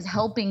Erica's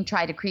helping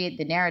try to create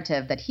the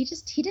narrative that he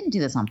didn't do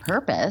this on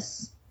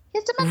purpose. He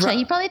has dementia. Right.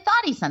 He probably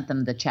thought he sent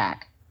them the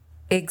check.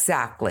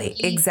 Exactly.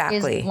 He is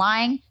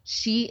lying.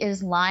 She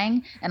is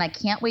lying. And I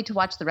can't wait to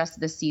watch the rest of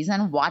the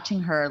season,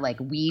 watching her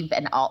weave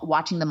and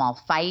watching them all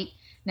fight.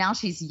 Now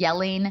she's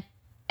yelling.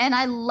 And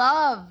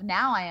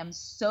now I am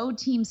so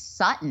team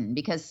Sutton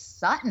because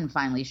Sutton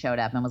finally showed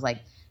up and was like,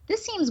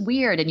 this seems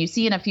weird. And you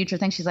see in a future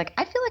thing, she's like,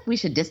 I feel like we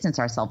should distance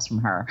ourselves from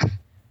her.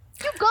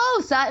 You go,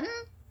 Sutton.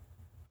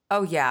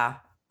 Oh, yeah.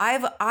 I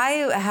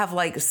have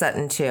liked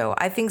Sutton too.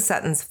 I think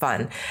Sutton's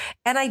fun.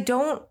 And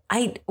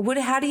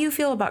how do you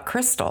feel about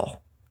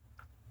Crystal?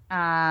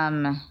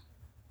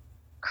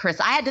 Chris,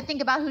 I had to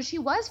think about who she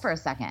was for a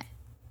second.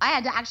 I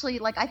had to actually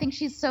I think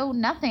she's so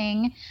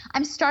nothing.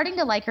 I'm starting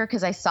to like her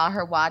because I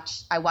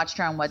watched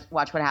her on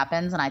Watch What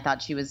Happens, and I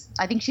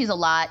think she's a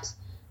lot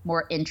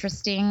more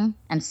interesting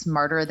and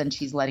smarter than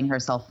she's letting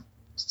herself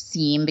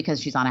seem because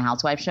she's on a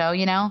housewife show,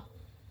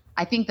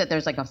 I think that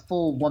there's a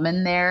full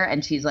woman there,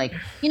 and she's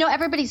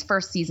everybody's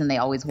first season, they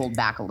always hold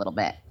back a little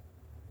bit.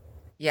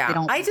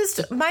 Yeah.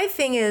 My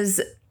thing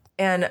is,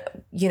 and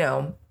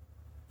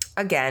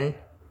again,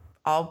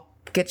 I'll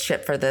get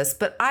shit for this,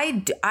 but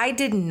I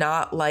did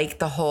not like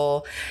the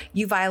whole,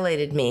 you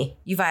violated me.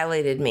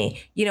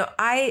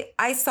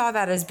 I saw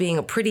that as being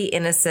a pretty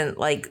innocent,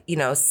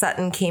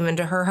 Sutton came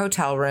into her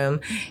hotel room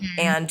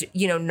and,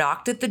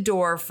 knocked at the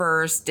door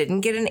first,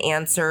 didn't get an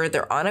answer.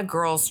 They're on a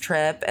girls'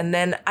 trip. And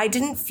then I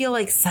didn't feel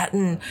like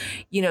Sutton,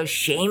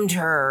 shamed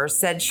her or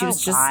said she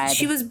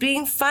she was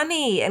being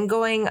funny and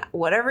going,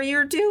 whatever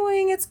you're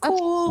doing, it's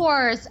cool. Of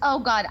course. Oh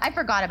God. I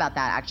forgot about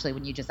that actually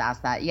when you just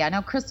asked that. Yeah,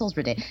 no, Crystal's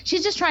ridiculous.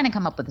 She's just trying to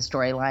come up with a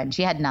storyline.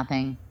 She had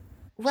nothing.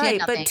 Right,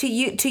 but to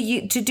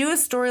do a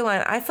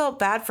storyline, I felt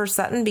bad for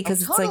Sutton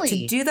because totally. It's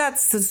to do that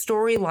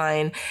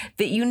storyline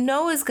that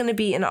is going to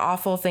be an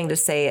awful thing to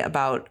say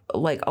about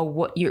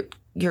what you're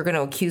going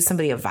to accuse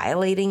somebody of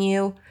violating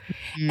you.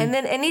 And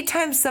then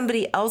anytime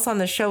somebody else on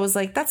the show was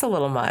like, that's a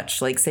little much,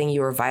 saying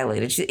you were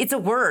violated. It's a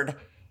word.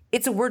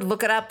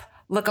 Look it up.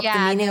 Look up the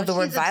meaning of the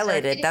word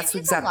violated. That's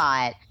exactly a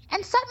lot.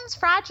 And Sutton's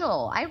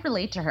fragile. I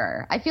relate to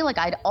her. I feel like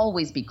I'd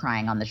always be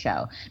crying on the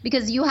show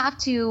because you have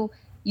to,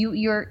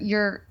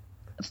 you're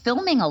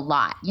filming a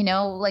lot,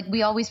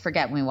 we always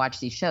forget when we watch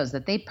these shows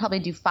that they probably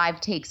do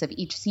 5 takes of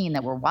each scene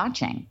that we're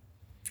watching.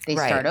 They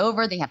start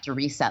over. They have to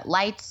reset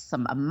lights.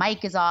 A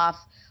mic is off,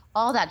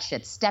 all that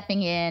shit,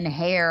 stepping in,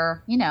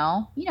 hair, you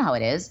know how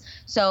it is.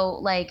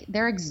 So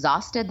they're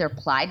exhausted. They're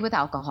plied with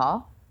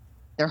alcohol.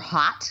 They're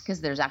hot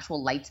because there's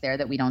actual lights there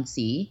that we don't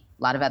see.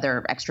 A lot of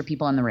other extra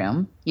people in the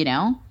room,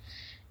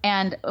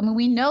 And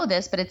we know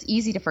this, but it's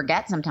easy to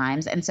forget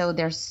sometimes. And so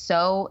they're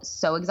so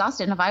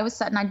exhausted. And if I was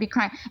Sutton, I'd be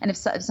crying. And if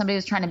somebody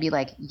was trying to be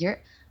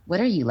what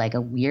are you, a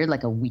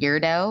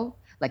weirdo,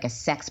 a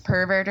sex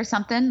pervert or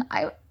something?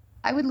 I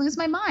would lose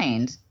my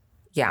mind.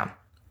 Yeah.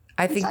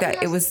 I think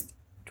that it was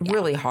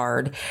really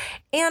hard.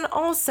 And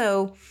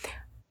also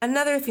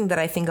another thing that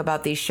I think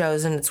about these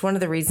shows, and it's one of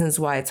the reasons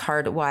why it's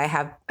hard, why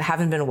I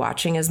haven't been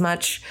watching as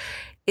much,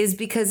 is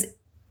because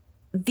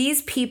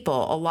these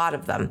people, a lot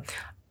of them,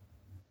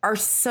 are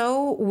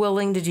so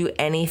willing to do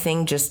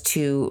anything just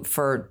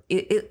for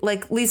it,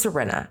 like Lisa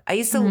Rinna. I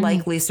used to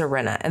like Lisa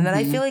Rinna. And then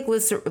I feel like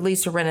Lisa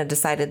Rinna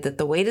decided that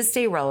the way to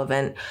stay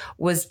relevant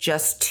was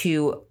just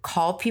to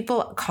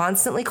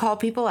constantly call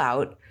people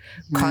out,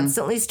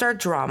 constantly start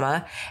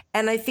drama.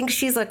 And I think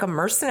she's like a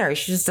mercenary.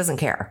 She just doesn't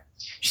care.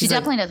 She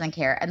definitely doesn't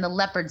care. And the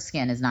leopard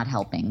skin is not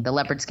helping. The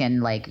leopard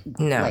skin,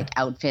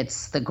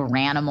 outfits, the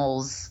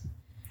granimals.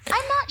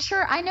 I'm not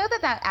sure. I know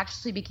that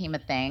actually became a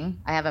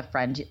thing. I have a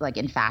friend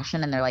in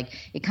fashion, and they're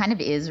it kind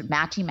of is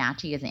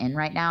matchy is in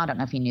right now. I don't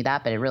know if you knew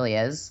that, but it really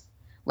is.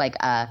 Did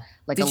a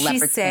she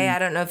say? Skin. I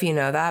don't know if you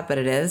know that, but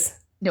it is.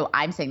 No,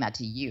 I'm saying that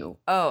to you.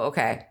 Oh,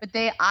 okay. But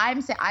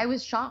I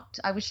was shocked.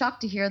 I was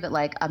shocked to hear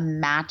that a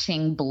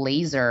matching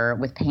blazer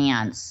with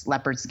pants,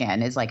 leopard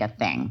skin, is a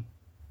thing.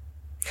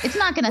 It's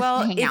not going to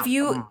hang out.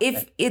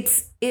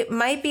 It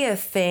might be a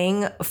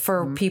thing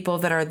for people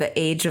that are the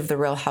age of the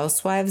Real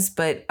Housewives,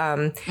 but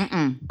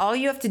all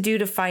you have to do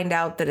to find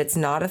out that it's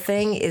not a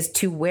thing is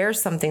to wear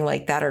something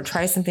like that or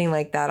try something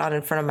like that on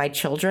in front of my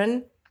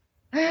children.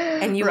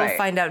 And you will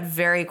find out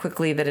very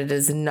quickly that it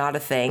is not a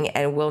thing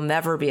and will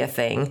never be a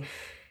thing.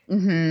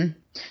 Mm-hmm.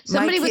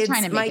 Somebody was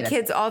trying to make my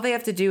kids, all they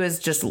have to do is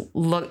just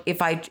look.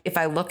 If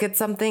I look at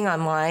something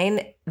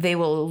online, they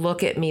will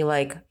look at me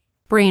like,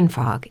 brain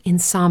fog,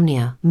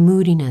 insomnia,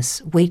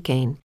 moodiness, weight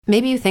gain.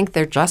 Maybe you think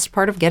they're just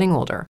part of getting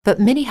older, but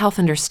MIDI Health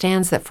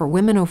understands that for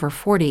women over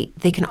 40,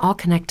 they can all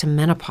connect to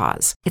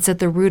menopause. It's at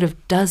the root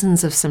of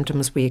dozens of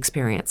symptoms we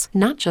experience,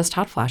 not just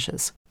hot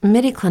flashes.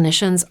 MIDI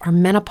clinicians are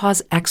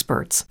menopause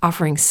experts,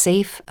 offering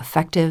safe,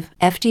 effective,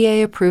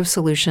 FDA-approved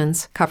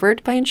solutions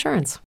covered by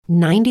insurance.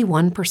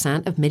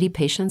 91% of MIDI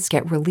patients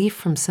get relief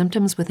from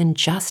symptoms within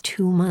just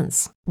 2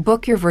 months.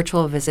 Book your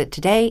virtual visit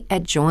today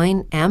at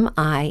joinmidi.com.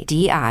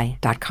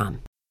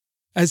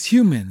 As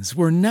humans,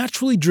 we're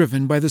naturally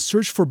driven by the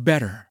search for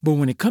better. But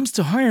when it comes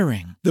to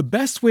hiring, the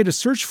best way to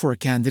search for a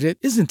candidate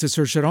isn't to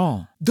search at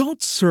all.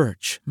 Don't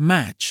search,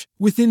 match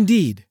with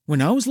Indeed.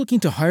 When I was looking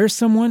to hire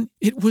someone,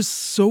 it was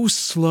so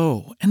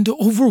slow and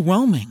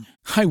overwhelming.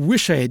 I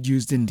wish I had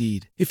used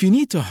Indeed. If you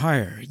need to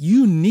hire,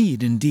 you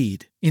need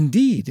Indeed.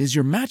 Indeed is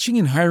your matching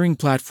and hiring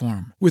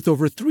platform with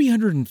over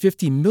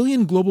 350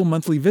 million global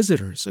monthly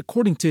visitors,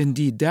 according to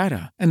Indeed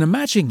data, and a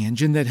matching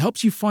engine that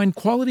helps you find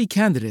quality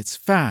candidates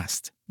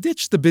fast.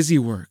 Ditch the busy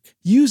work.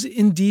 Use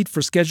Indeed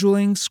for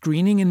scheduling,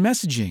 screening, and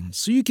messaging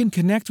so you can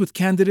connect with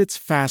candidates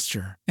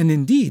faster. And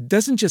Indeed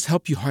doesn't just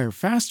help you hire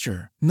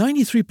faster.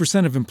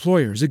 93% of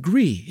employers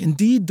agree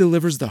Indeed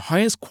delivers the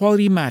highest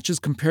quality matches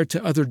compared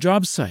to other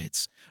job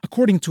sites.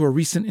 according to a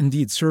recent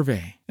Indeed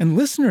survey. And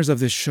listeners of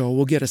this show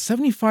will get a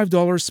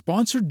 $75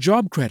 sponsored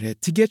job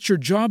credit to get your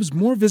jobs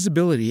more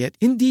visibility at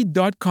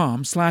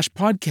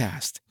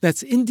Indeed.com/podcast.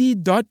 That's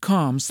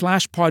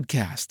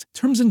Indeed.com/podcast.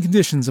 Terms and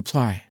conditions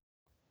apply.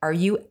 Are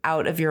you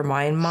out of your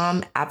mind,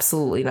 Mom?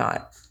 Absolutely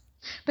not.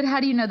 But how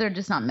do you know they're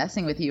just not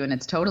messing with you and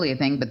it's totally a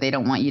thing, but they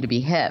don't want you to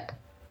be hip?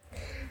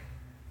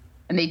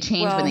 And they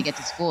change when they get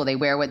to school. They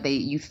wear what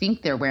you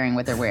think they're wearing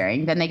what they're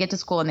wearing. Then they get to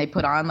school and they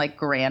put on like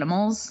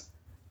Garanimals.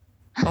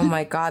 Oh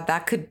my God,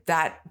 that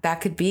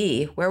could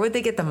be. Where would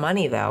they get the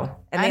money though?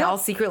 And they all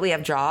secretly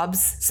have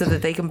jobs so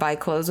that they can buy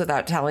clothes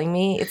without telling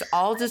me. It's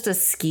all just a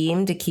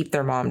scheme to keep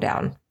their mom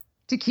down.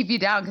 To keep you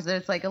down, because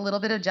it's like a little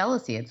bit of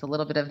jealousy. It's a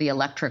little bit of the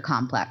Electra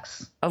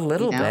complex. A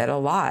little bit, a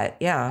lot,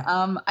 yeah.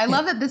 I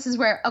love that this is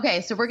where.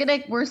 Okay, so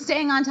we're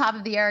staying on top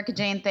of the Erika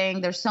Jayne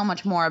thing. There's so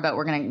much more, but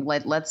we're gonna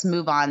let's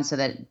move on so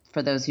that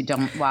for those who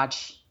don't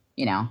watch,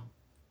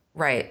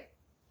 right,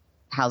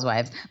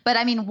 Housewives. But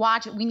I mean,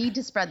 we need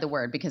to spread the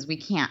word because we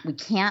can't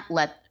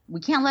let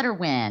her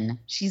win.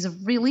 She's a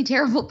really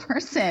terrible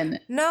person.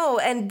 No,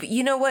 and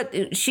you know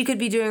what she could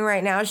be doing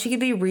right now? She could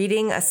be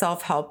reading a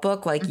self-help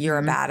book like You're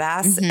a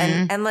Badass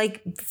and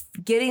like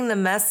getting the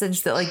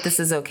message that like this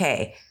is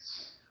okay.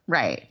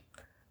 Right.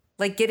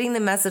 Like getting the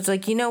message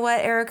like, you know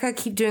what, Erika,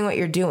 keep doing what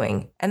you're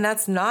doing. And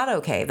that's not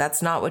okay.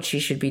 That's not what she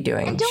should be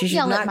doing. And don't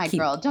yell at my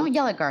girl. Don't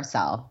yell at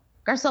Garcelle.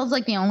 Garcelle's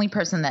like the only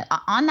person that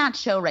on that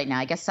show right now.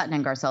 I guess Sutton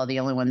and Garcelle are the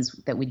only ones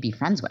that we'd be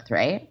friends with,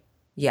 right?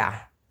 Yeah.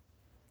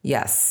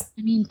 Yes.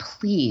 I mean,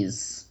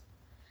 please.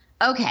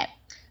 Okay.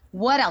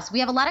 What else? We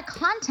have a lot of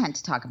content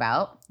to talk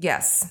about.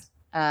 Yes.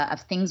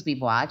 Of things we've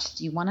watched.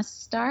 Do you want to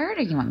start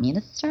or you want me to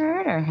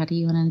start or how do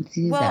you want to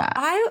do that?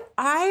 Well,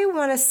 I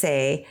want to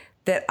say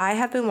that I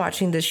have been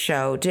watching this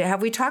show.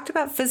 Have we talked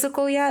about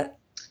Physical yet?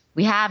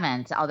 We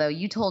haven't, although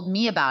you told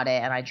me about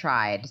it and I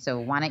tried. So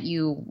why don't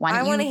you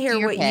I want to hear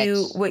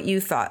what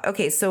you thought.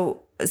 Okay,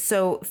 so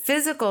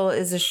Physical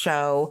is a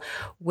show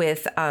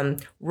with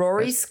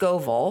Rory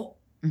Scovel.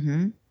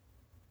 Mm-hmm.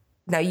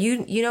 Now,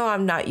 you know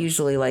I'm not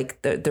usually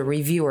like the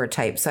reviewer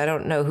type, so I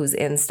don't know who's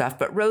in stuff,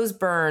 but Rose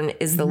Byrne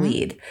is the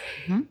lead.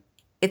 Mm-hmm.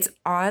 It's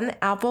on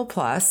Apple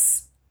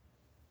Plus,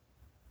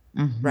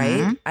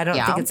 right? I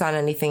don't think it's on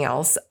anything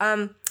else.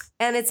 And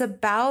it's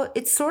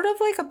sort of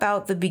like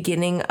about the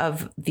beginning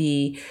of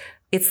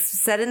it's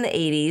set in the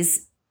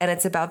 80s, and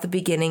it's about the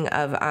beginning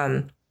of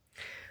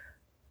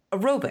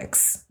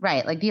aerobics.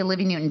 Right, like the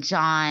Olivia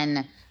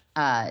Newton-John,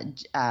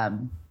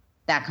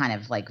 that kind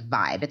of like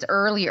vibe. It's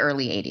early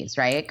 80s,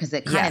 right? Because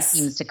it kind of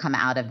seems to come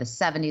out of the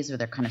 70s where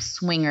they're kind of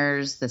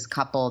swingers. This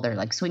couple, they're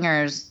like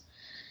swingers.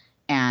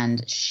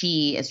 And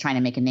she is trying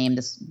to make a name.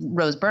 This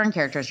Rose Byrne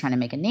character is trying to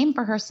make a name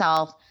for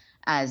herself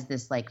as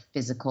this like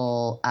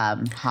physical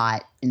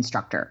hot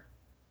instructor.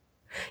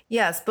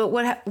 Yes, but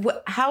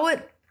how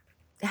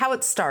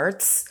it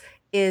starts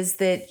is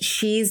that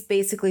she's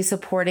basically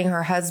supporting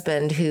her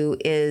husband who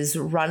is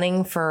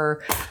running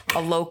for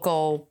a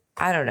local,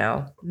 I don't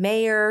know,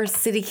 mayor,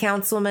 city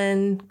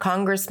councilman,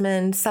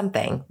 congressman,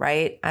 something,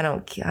 right? I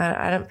don't,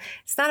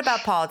 it's not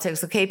about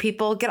politics. Okay,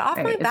 people, get off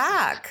my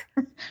back.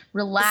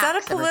 Relax. It's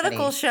not a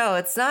political show.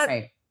 It's not,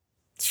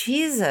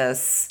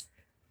 Jesus.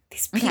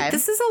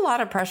 This is a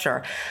lot of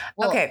pressure.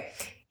 Well, okay.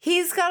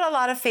 He's got a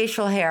lot of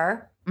facial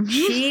hair.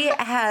 She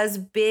has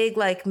big,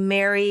 like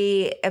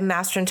Mary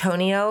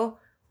Mastrantonio,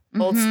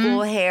 old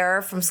school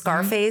hair from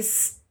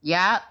Scarface.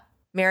 Yeah.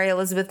 Mary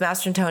Elizabeth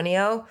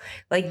Mastrantonio.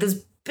 Like this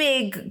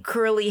big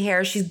curly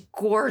hair. She's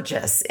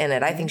gorgeous in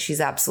it. I think she's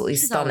absolutely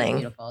stunning.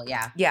 Beautiful,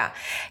 yeah. Yeah.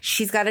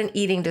 She's got an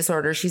eating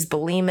disorder. She's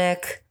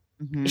bulimic.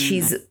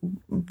 She's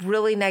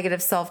really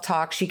negative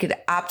self-talk. She could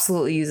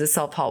absolutely use a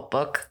self-help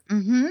book.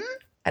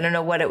 I don't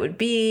know what it would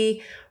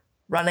be.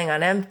 Running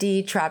on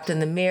Empty, Trapped in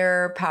the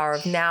Mirror, Power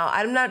of Now.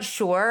 I'm not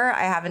sure.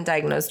 I haven't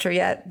diagnosed her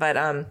yet, but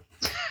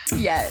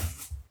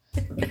yes.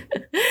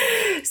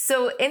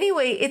 So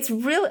anyway,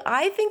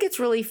 I think it's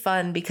really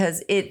fun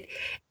because it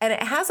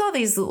has all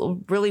these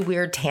really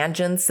weird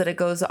tangents that it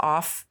goes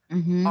off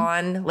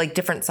on, like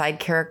different side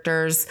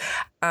characters.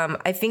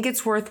 I think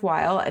it's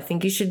worthwhile. I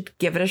think you should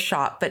give it a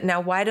shot. But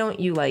now, why don't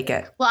you like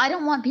it? Well, I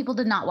don't want people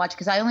to not watch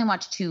because I only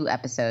watched 2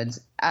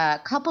 episodes. A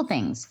couple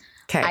things.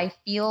 Okay. I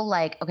feel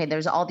like,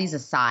 there's all these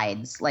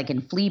asides, like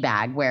in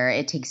Fleabag, where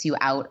it takes you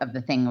out of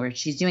the thing where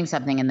she's doing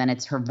something and then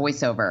it's her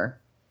voiceover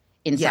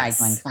inside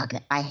going, fuck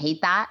it. I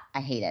hate that.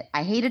 I hate it.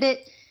 I hated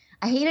it.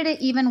 I hated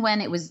it even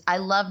when I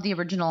loved the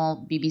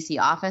original BBC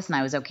Office and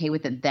I was okay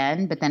with it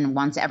then. But then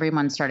once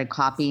everyone started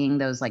copying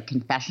those like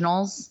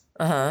confessionals,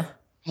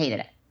 hated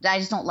it. I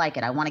just don't like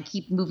it. I want to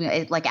keep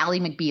moving. Like Ally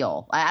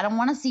McBeal. I don't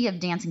want to see a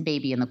dancing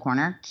baby in the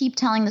corner. Keep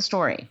telling the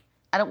story.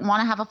 I don't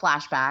want to have a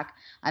flashback.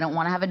 I don't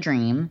want to have a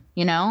dream,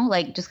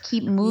 like just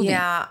keep moving.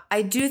 Yeah,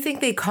 I do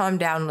think they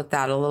calmed down with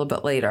that a little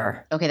bit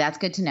later. Okay, that's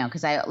good to know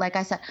because like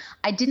I said,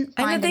 I didn't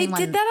find I know they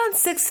did that on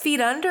 6 Feet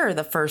Under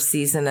the first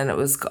season and it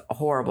was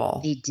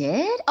horrible. They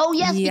did? Oh,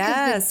 yes,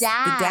 because the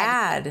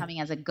dad coming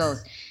as a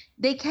ghost.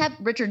 They kept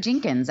Richard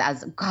Jenkins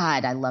as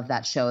God. I love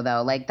that show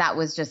though. Like that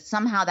was just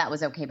somehow that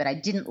was okay, but I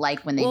didn't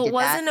like when they did that.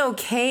 Well, it wasn't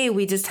okay.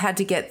 We just had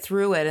to get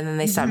through it, and then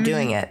they stopped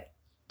doing it.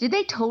 Did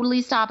they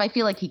totally stop? I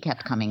feel like he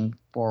kept coming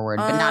forward,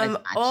 but not as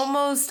much.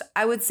 Almost,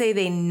 I would say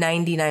they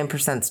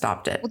 99%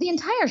 stopped it. Well, the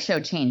entire show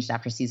changed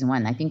after season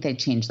 1. I think they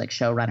changed like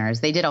showrunners.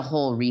 They did a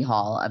whole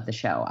rehaul of the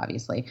show,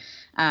 obviously.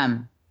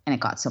 And it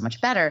got so much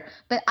better.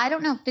 But I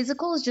don't know.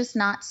 Physical is just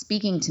not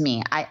speaking to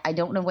me. I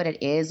don't know what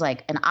it is.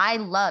 Like, and I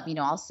love,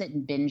 I'll sit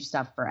and binge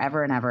stuff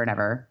forever and ever and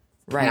ever.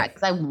 Right.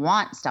 Because I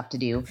want stuff to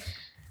do.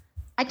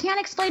 I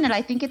can't explain it.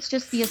 I think it's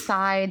just the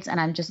asides, and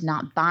I'm just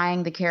not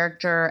buying the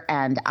character,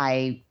 and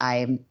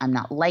I'm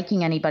not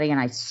liking anybody, and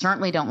I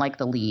certainly don't like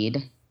the lead.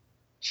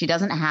 I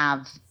don't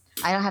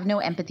have no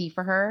empathy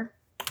for her.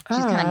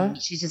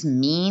 She's just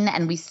mean,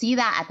 and we see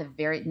that at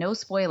the no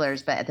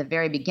spoilers, but at the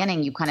very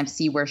beginning, you kind of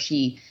see where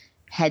she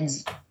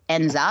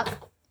ends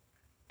up,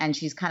 and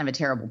she's kind of a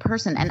terrible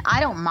person. And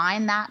I don't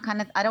mind that kind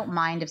of. I don't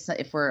mind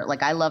if we're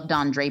like, I love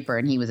Don Draper,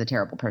 and he was a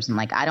terrible person.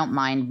 Like, I don't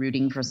mind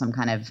rooting for some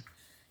kind of,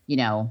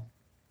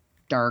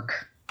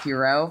 dark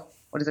hero.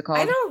 What is it called?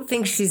 I don't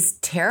think she's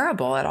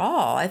terrible at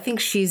all. I think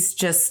she's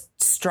just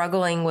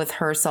struggling with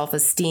her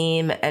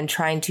self-esteem and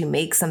trying to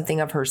make something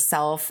of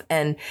herself.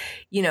 And,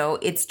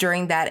 it's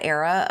during that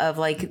era of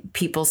like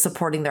people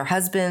supporting their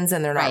husbands,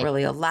 and they're not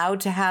really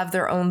allowed to have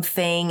their own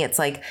thing. It's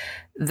like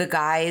the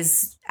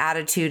guy's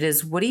attitude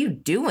is, what are you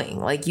doing?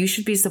 Like, you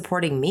should be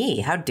supporting me.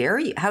 How dare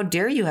you? How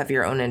dare you have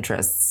your own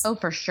interests? Oh,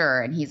 for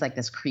sure. And he's like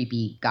this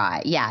creepy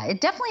guy. Yeah,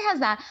 it definitely has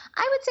that.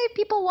 I would say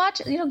people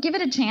watch, give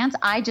it a chance.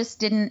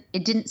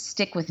 It didn't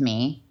stick with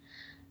me.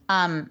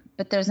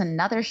 But there's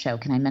another show.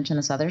 Can I mention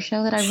this other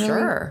show that I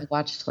really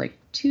watched like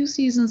 2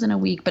 seasons in a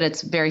week, but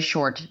it's very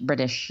short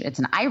British. It's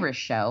an Irish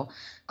show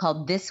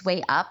called This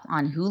Way Up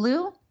on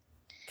Hulu.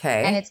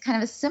 Okay. And it's kind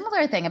of a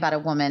similar thing about a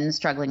woman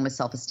struggling with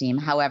self-esteem.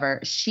 However,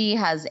 she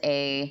has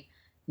a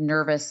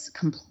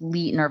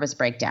complete nervous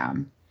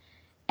breakdown.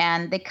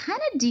 And they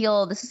kind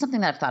of this is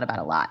something that I've thought about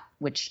a lot,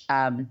 which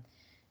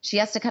she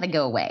has to kind of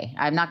go away.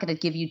 I'm not going to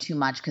give you too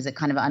much because it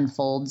kind of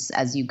unfolds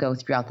as you go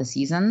throughout the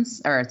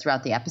seasons or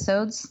throughout the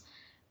episodes.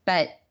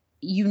 But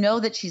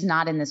that she's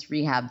not in this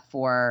rehab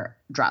for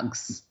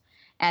drugs.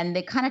 And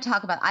they kind of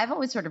talk about, I've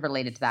always sort of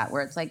related to that,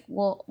 where it's like,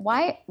 well,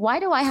 why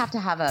do I have to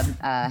have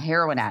a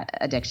heroin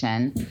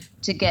addiction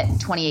to get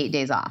 28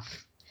 days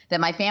off? That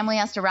my family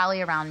has to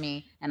rally around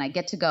me, and I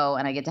get to go,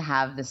 and I get to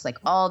have this, like,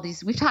 all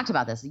these, we've talked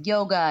about this,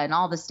 yoga and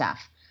all this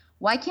stuff.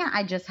 Why can't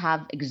I just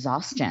have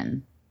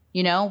exhaustion?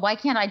 Why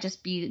can't I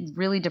just be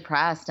really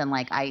depressed and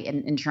like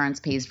insurance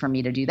pays for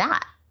me to do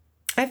that?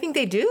 I think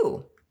they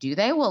do. Do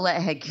they? Well,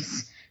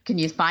 can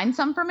you find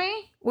some for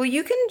me? Well,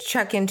 you can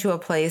check into a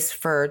place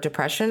for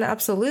depression.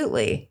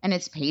 Absolutely. And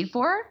it's paid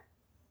for?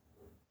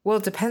 Well,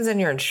 it depends on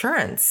your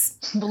insurance.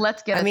 Well,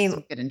 let's get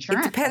some good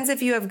insurance. It depends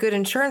if you have good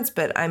insurance,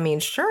 but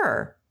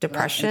sure.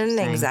 Depression,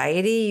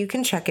 anxiety, you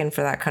can check in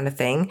for that kind of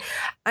thing.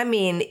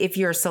 If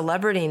you're a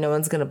celebrity, no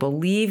one's going to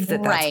believe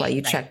that that's why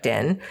you checked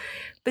in.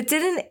 But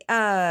didn't,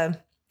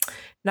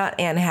 not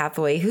Anne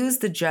Hathaway, who's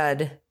the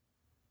Judd?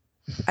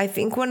 I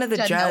think one of the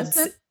Judds,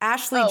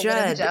 Ashley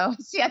Judd.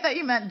 See, I thought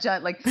you meant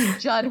Judd, like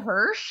Judd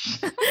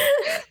Hirsch.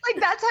 Like,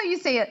 that's how you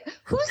say it.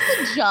 Who's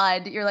the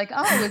Judd? You're like,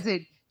 oh, is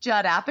it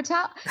Judd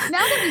Apatow? Now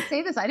that we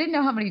say this, I didn't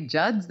know how many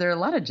Judds. There are a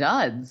lot of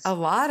Judds. A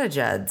lot of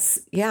Judds,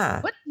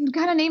 yeah. What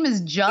kind of name is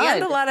Judd?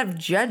 And a lot of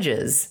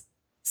judges.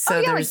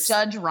 So there's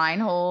like Judge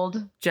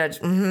Reinhold. Judge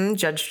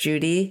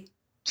Judy.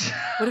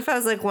 What if I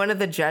was like one of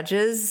the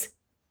judges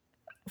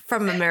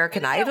from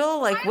American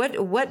Idol? Like,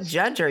 what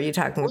judge are you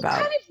talking about?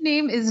 What kind of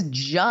name is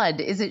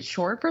Judd? Is it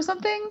short for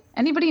something?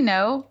 Anybody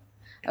know?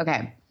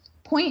 Okay.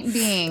 Point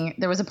being,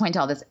 there was a point to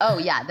all this. Oh,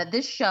 yeah, that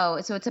this show,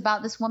 so it's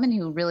about this woman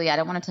who really, I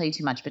don't want to tell you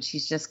too much, but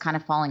she's just kind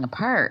of falling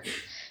apart.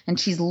 And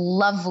she's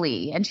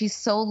lovely, and she's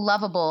so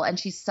lovable, and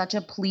she's such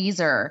a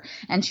pleaser,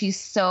 and you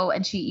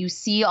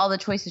see all the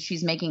choices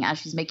she's making as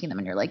she's making them,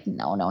 and you're like,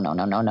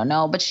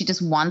 no. But she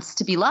just wants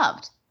to be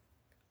loved.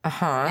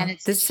 And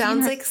this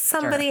sounds like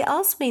somebody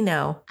else we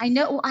know. I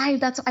know.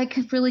 I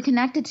could really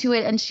connected to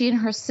it. And she and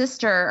her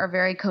sister are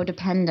very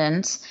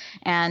codependent.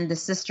 And the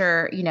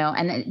sister,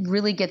 and it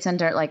really gets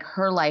into like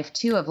her life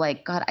too, of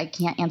like, God, I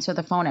can't answer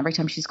the phone every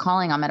time she's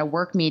calling. I'm at a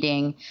work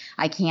meeting.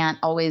 I can't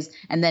always.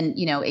 And then,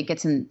 it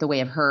gets in the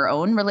way of her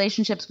own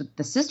relationships with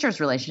the sister's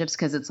relationships.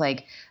 Cause it's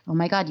like, oh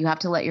my God, you have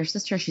to let your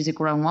sister, she's a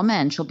grown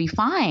woman. She'll be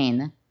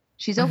fine.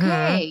 She's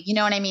okay. You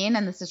know what I mean?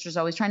 And the sister's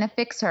always trying to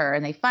fix her,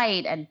 and they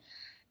fight.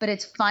 But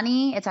it's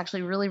funny. It's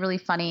actually really, really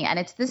funny. And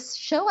it's this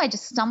show I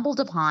just stumbled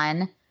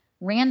upon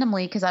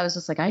randomly because I was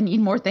just like, I need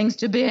more things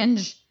to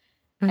binge.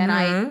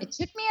 And it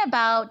took me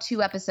about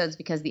 2 episodes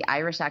because the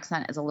Irish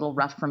accent is a little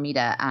rough for me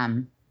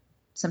to,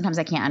 sometimes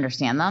I can't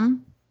understand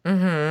them.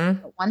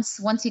 But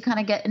once you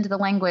kind of get into the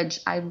language,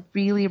 I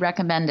really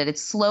recommend it.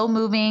 It's slow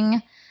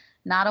moving.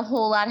 Not a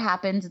whole lot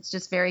happens. It's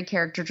just very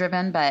character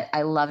driven, but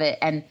I love it.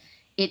 And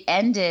it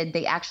ended,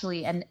 they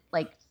actually, and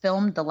like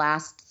filmed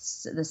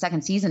the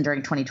second season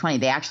during 2020.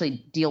 They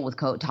actually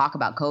talk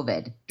about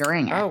COVID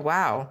during it. Oh,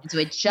 wow. And so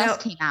it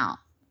just came out.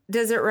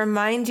 Does it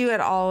remind you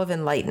at all of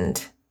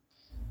Enlightened?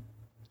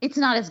 It's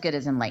not as good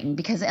as Enlightened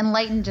because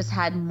Enlightened just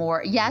had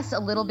more. Yes, a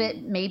little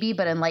bit maybe,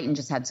 but Enlightened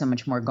just had so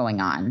much more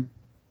going on.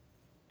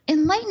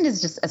 Enlightened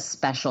is just a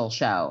special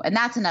show. And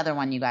that's another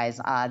one, you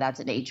guys. That's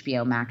an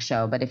HBO Max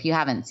show. But if you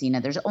haven't seen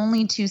it, there's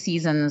only 2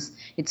 seasons.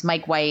 It's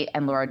Mike White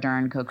and Laura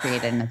Dern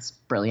co-created, and it's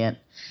brilliant.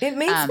 It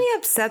makes me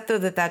upset, though,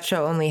 that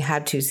show only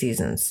had 2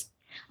 seasons.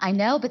 I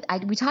know, but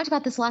we talked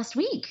about this last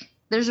week.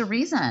 There's a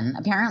reason.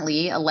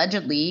 Apparently,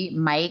 allegedly,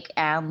 Mike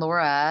and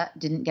Laura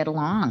didn't get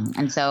along.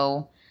 And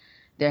so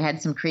they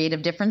had some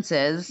creative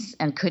differences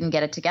and couldn't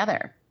get it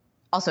together.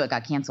 Also, it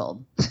got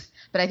canceled.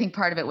 But I think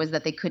part of it was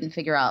that they couldn't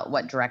figure out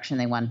what direction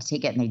they wanted to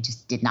take it, and they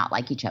just did not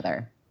like each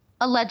other.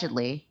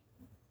 Allegedly.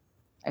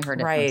 I heard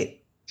it right. From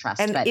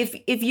Trust. And but,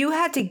 if you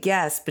had to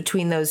guess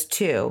between those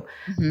two,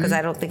 because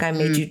I don't think I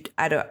made you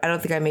I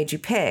don't think I made you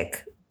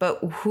pick, but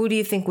who do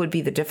you think would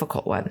be the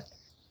difficult one?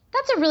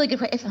 That's a really good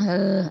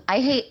question. I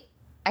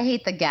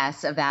hate the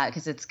guess of that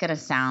because it's gonna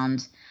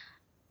sound,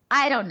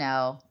 I don't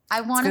know. I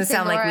want to say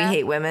sound Laura, like we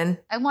hate women.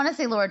 I want to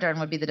say Laura Dern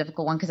would be the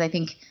difficult one because I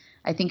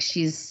think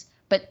she's,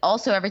 but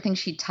also everything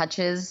she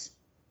touches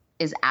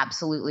is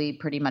absolutely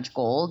pretty much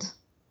gold.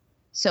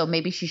 So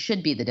maybe she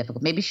should be the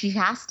difficult. Maybe she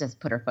has to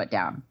put her foot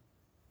down.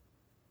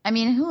 I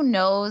mean, who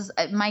knows?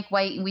 Mike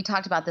White, we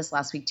talked about this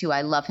last week too.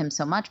 I love him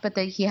so much, but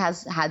he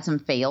has had some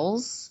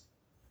fails.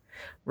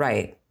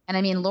 Right. And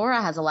I mean, Laura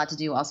has a lot to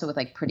do also with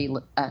like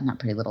not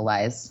Pretty Little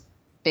Lies,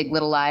 Big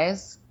Little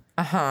Lies.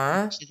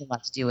 Uh-huh. She has a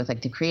lot to do with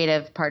like the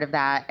creative part of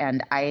that.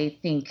 And I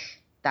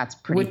think that's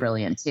pretty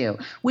brilliant too.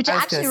 Which I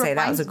was actually going to say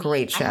that was a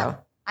great show.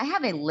 I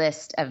have a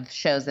list of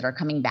shows that are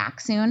coming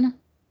back soon.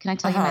 Can I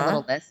tell you my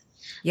little list?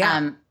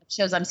 Yeah.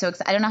 Shows I'm so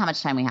excited. I don't know how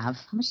much time we have.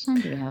 How much time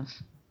do we have?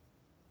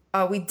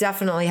 Oh, we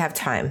definitely have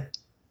time.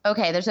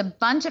 Okay, there's a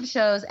bunch of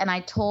shows, and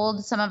I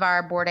told some of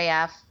our Board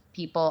AF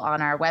people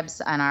on our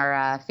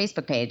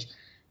Facebook page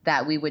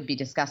that we would be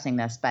discussing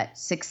this, but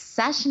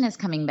Succession is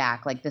coming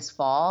back like this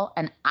fall,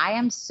 and I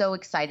am so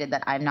excited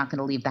that I'm not going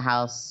to leave the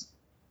house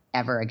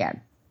ever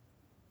again.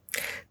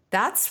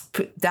 That's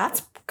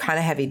kind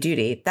of heavy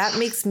duty. That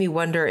makes me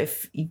wonder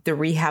if the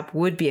rehab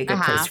would be a good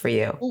place for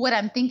you. Well, what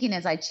I'm thinking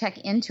is I check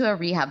into a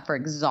rehab for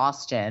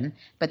exhaustion,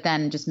 but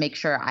then just make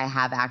sure I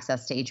have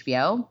access to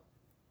HBO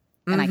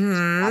and I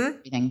can watch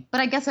everything. But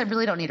I guess I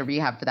really don't need a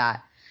rehab for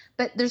that.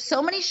 But there's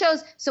so many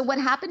shows. So what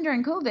happened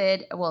during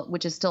COVID, well,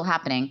 which is still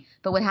happening,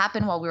 but what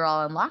happened while we were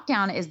all in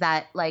lockdown is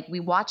that like we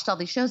watched all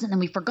these shows and then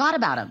we forgot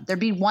about them. There'd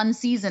be one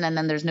season and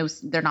then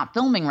they're not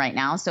filming right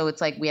now. So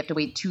it's like we have to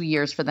wait 2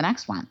 years for the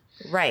next one.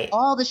 Right.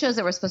 All the shows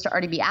that were supposed to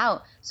already be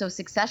out. So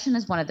Succession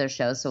is one of those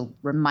shows. So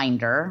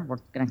reminder, we're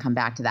going to come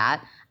back to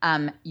that.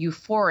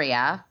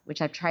 Euphoria,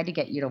 which I've tried to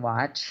get you to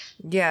watch.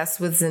 Yes,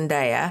 with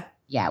Zendaya.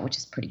 Yeah, which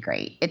is pretty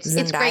great. It's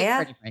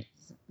Zendaya? It's great.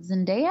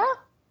 Zendaya?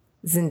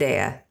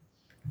 Zendaya.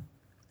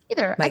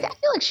 Either. I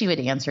feel like she would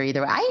answer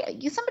either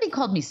way. Somebody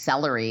called me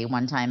celery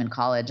one time in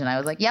college, and I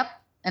was like, yep.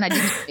 And I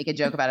didn't make a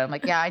joke about it. I'm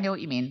like, yeah, I know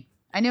what you mean.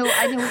 I know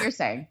what you're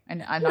saying.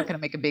 And I'm not going to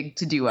make a big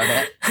to-do of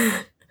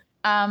it.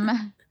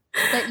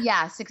 But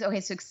yeah, so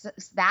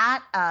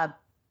that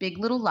Big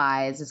Little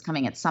Lies is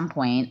coming at some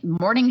point.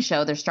 Morning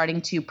Show, they're starting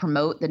to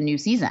promote the new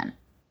season.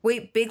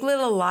 Wait, Big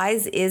Little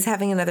Lies is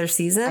having another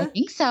season? I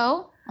think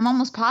so. I'm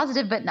almost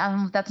positive, but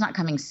that's not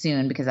coming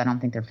soon because I don't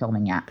think they're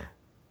filming yet.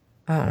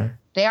 Oh.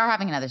 They are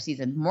having another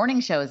season.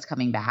 Morning Show is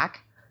coming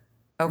back.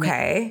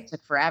 Okay. It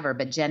took forever,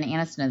 but Jen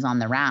Aniston is on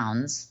the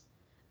rounds.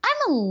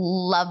 I'm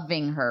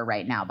loving her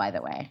right now, by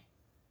the way.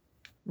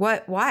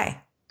 What?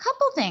 Why?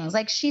 Couple things.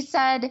 Like she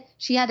said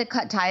she had to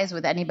cut ties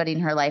with anybody in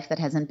her life that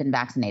hasn't been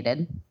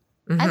vaccinated.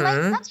 Mm-hmm.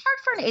 That's hard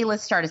for an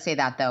A-list star to say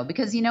that, though,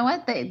 because you know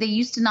what? They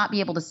used to not be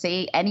able to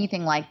say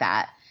anything like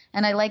that.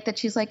 And I like that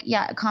she's like,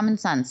 yeah, common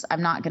sense.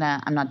 I'm not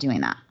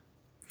doing that.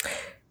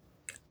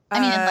 I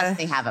mean, unless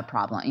they have a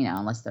problem,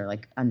 unless they're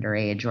like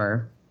underage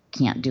or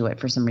can't do it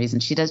for some reason.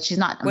 She's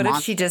not.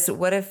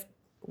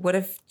 What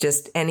if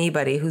just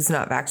anybody who's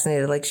not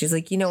vaccinated, like she's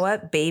like, you know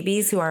what?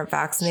 Babies who aren't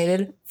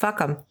vaccinated, fuck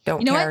them.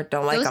 Don't care.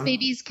 Don't like them. Those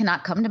babies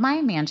cannot come to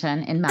my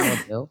mansion in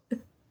Malibu.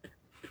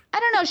 I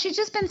don't know. She's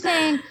just been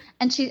saying,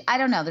 and I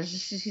don't know.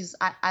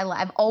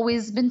 I've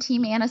always been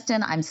Team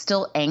Aniston. I'm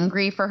still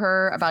angry for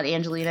her about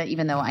Angelina,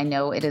 even though I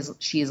know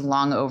she is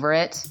long over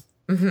it.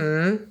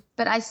 Mm-hmm.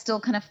 But I still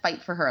kind of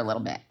fight for her a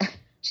little bit.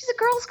 She's a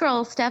girl's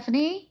girl,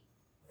 Stephanie.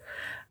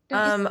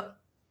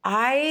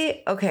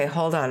 Okay,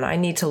 hold on. I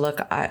need to look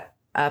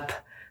up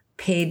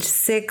page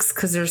 6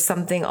 because there's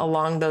something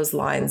along those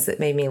lines that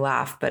made me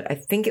laugh, but I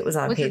think it was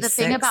on page 6. Was it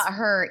the thing about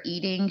her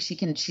eating?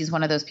 She's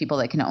one of those people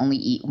that can only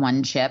eat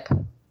one chip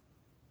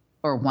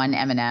or one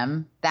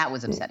M&M. That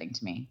was upsetting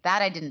to me.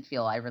 That I didn't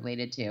feel I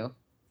related to.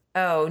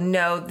 Oh,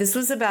 no.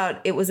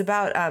 It was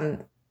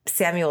about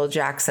Samuel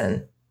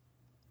Jackson.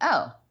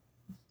 Oh.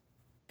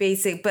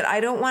 Basic, but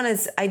I don't want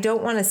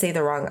to say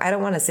the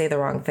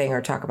wrong thing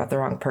or talk about the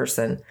wrong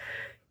person.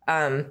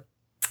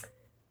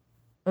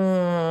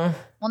 Well,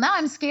 now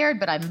I'm scared,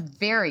 but I'm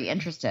very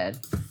interested.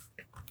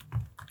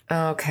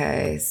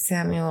 Okay,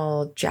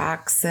 Samuel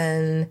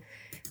Jackson.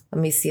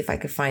 Let me see if I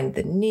could find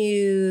the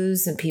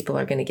news, and people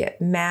are going to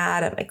get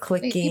mad at my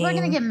clicking. Wait, people are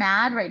going to get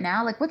mad right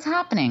now? Like, what's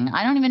happening?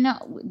 I don't even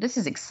know. This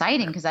is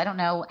exciting because I don't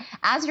know.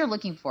 As you're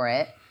looking for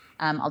it,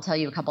 I'll tell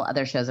you a couple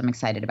other shows I'm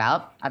excited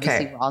about.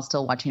 Obviously, We're all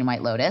still watching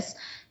White Lotus.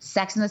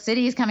 Sex and the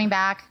City is coming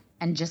back.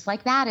 And just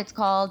like that, it's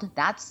called.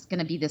 That's going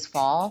to be this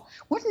fall.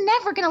 We're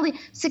never going to leave.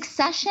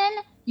 Succession,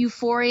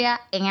 Euphoria,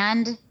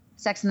 and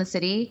Sex and the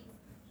City.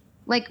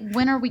 Like,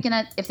 when are we going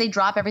to, if they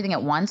drop everything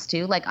at once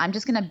too, like, I'm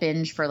just going to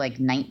binge for like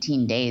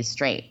 19 days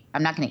straight.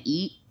 I'm not going to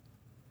eat.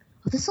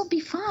 Oh, this will be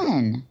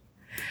fun.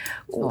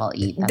 So I'll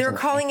eat. They're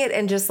calling it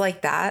And Just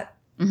Like That.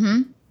 Mm-hmm.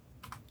 And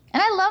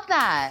I love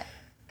that.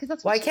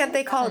 That's why can't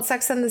they call it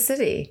Sex and the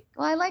City?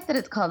 Well, I like that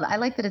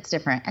it's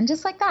different. And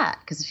Just Like That,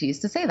 because she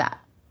used to say that.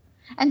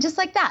 And Just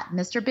Like That,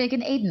 Mr. Big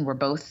and Aiden were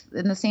both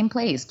in the same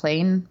place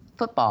playing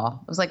football.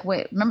 I was like,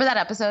 wait, remember that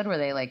episode where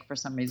they like for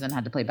some reason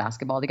had to play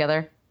basketball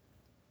together?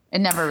 It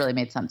never really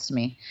made sense to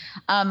me.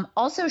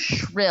 Also,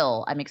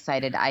 Shrill, I'm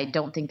excited. I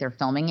don't think they're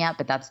filming yet,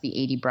 but that's the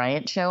A.D.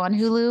 Bryant show on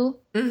Hulu.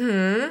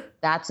 Mm-hmm.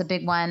 That's a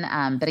big one.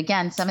 But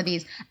again, some of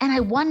these, and I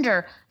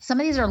wonder, some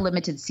of these are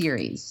limited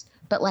series.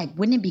 But like,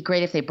 wouldn't it be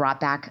great if they brought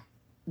back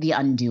The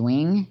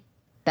Undoing?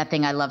 That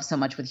thing I love so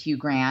much with Hugh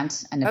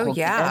Grant and Nicole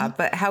Kidman.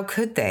 But how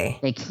could they?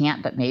 They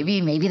can't, but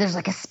maybe there's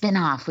like a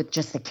spinoff with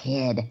just the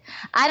kid.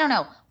 I don't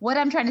know. What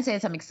I'm trying to say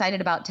is I'm excited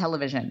about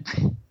television.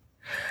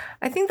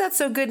 I think that's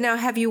so good. Now,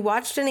 have you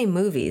watched any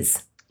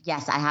movies?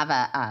 Yes, I have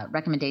a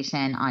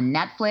recommendation on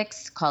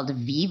Netflix called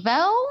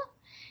Vivo.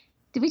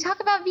 Did we talk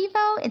about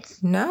Vivo?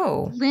 It's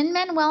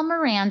Lin-Manuel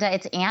Miranda.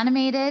 It's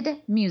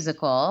animated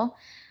musical.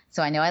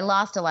 So I know I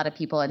lost a lot of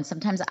people, and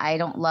sometimes I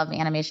don't love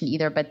animation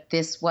either, but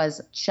this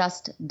was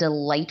just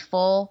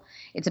delightful.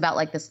 It's about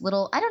like this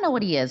little, I don't know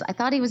what he is. I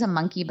thought he was a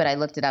monkey, but I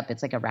looked it up.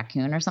 It's like a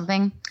raccoon or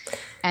something.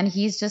 And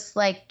he's just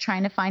like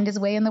trying to find his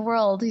way in the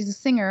world. He's a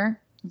singer,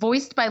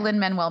 voiced by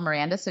Lin-Manuel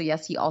Miranda. So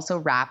yes, he also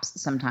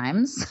raps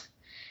sometimes.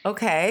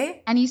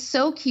 Okay. And he's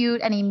so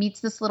cute, and he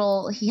meets this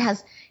little, he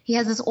has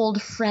this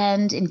old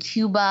friend in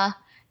Cuba,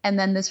 and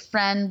then this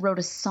friend wrote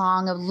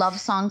a love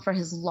song for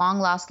his long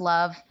lost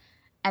love.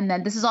 And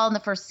then this is all in the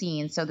first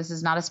scene, so this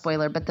is not a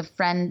spoiler, but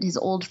his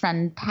old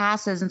friend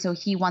passes, and so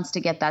he wants to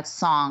get that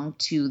song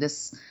to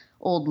this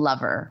old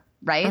lover,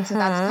 right? Uh-huh. So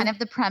that's kind of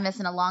the premise,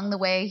 and along the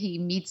way, he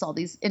meets all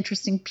these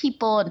interesting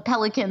people and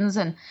pelicans,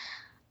 and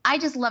I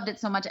just loved it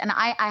so much. And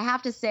I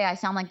have to say, I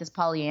sound like this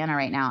Pollyanna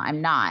right now. I'm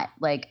not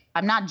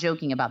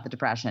joking about the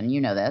depression.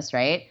 You know this,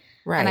 right?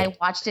 Right. And I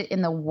watched it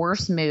in the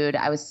worst mood.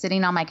 I was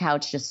sitting on my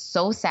couch just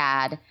so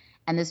sad,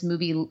 and this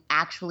movie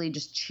actually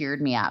just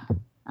cheered me up.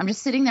 I'm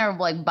just sitting there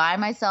like by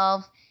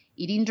myself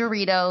eating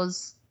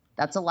Doritos.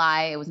 That's a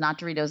lie. It was not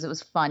Doritos. It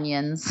was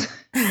Funyuns.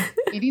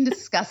 Eating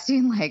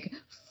disgusting like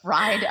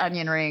fried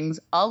onion rings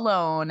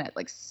alone at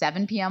like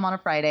 7 p.m. on a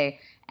Friday.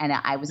 And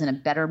I was in a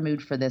better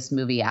mood for this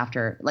movie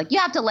after. Like, you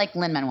have to like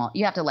Lin-Manuel.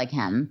 You have to like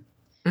him.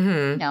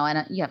 Mm-hmm. You know,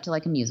 and you have to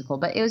like a musical.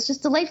 But it was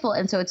just delightful.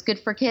 And so it's good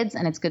for kids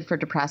and it's good for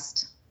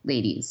depressed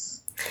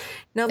ladies.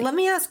 Now, let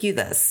me ask you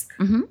this.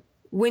 Mm-hmm.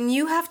 When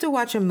you have to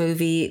watch a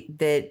movie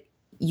that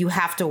you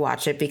have to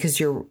watch it because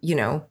you're,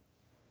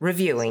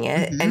 reviewing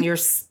it, mm-hmm. and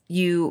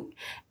you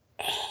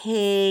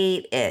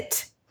hate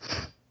it,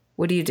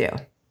 what do you do?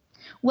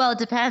 Well, it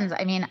depends.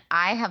 I mean,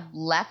 I have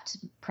left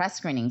press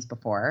screenings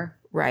before.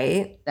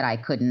 Right. That I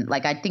couldn't.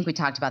 Like, I think we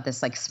talked about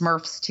this, like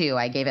Smurfs too.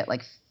 I gave it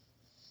like,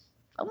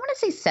 I want to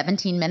say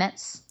 17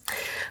 minutes.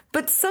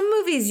 But some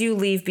movies you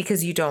leave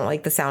because you don't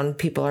like the sound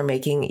people are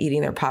making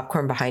eating their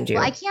popcorn behind you.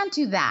 Well, I can't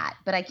do that,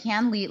 but I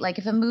can leave. Like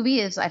if a movie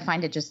is, I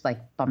find it just like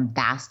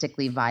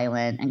bombastically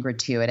violent and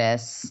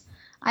gratuitous.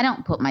 I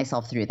don't put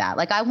myself through that.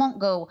 Like I won't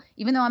go,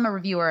 even though I'm a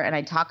reviewer and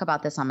I talk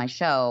about this on my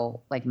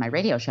show, like my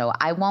radio show,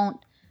 I won't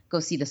go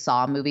see the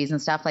Saw movies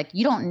and stuff. Like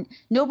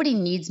nobody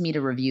needs me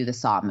to review the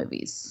Saw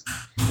movies.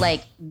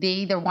 Like they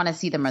either want to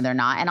see them or they're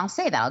not. And I'll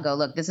say that. I'll go,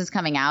 look, this is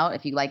coming out.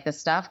 If you like this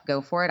stuff,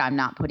 go for it. I'm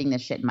not putting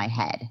this shit in my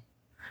head.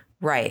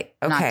 Right.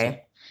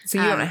 Okay. So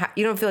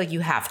you don't feel like you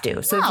have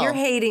to. So if you're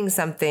hating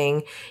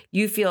something,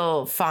 you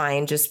feel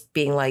fine just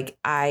being like,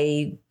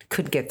 I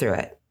could get through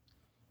it.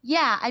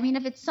 Yeah. I mean,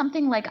 if it's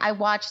something like I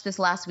watched this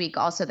last week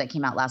also that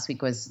came out last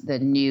week was the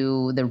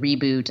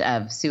reboot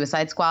of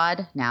Suicide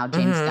Squad. Now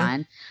James mm-hmm.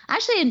 Gunn. I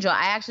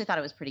actually thought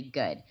it was pretty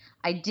good.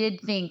 I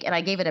did think, and I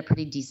gave it a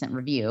pretty decent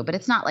review, but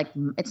it's not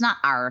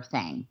our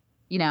thing.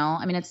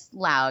 I mean, it's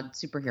loud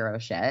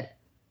superhero shit.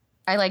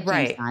 I like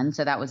James Gunn,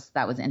 so that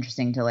was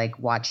interesting to like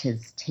watch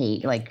his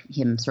take, like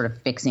him sort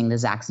of fixing the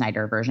Zack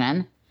Snyder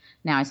version.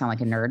 Now I sound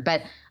like a nerd,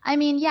 but I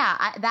mean,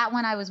 yeah, that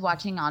one I was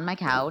watching on my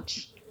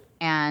couch,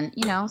 and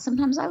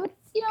sometimes I would,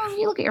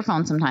 you look at your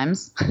phone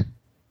sometimes.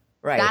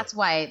 Right. That's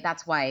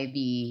why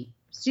the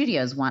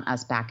studios want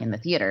us back in the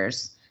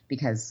theaters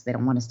because they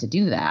don't want us to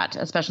do that,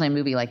 especially a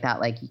movie like that.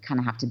 Like you kind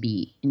of have to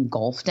be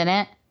engulfed in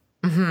it.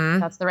 Mm-hmm.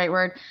 That's the right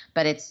word,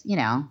 but it's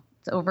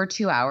it's over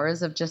 2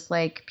 hours of just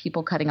like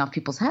people cutting off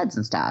people's heads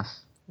and stuff.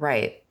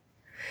 Right.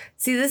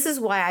 See, this is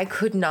why I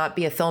could not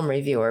be a film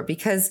reviewer,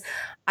 because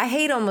I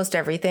hate almost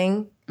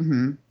everything.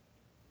 Mm-hmm.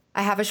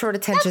 I have a short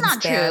attention That's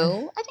not span.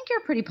 true. I think you're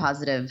a pretty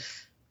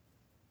positive.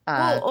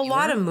 Well, a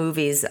lot of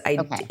movies,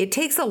 Okay. it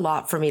takes a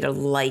lot for me to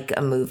like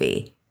a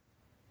movie.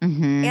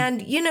 Mm-hmm.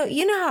 And you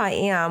know how I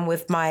am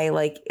with my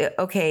like,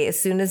 okay, as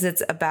soon as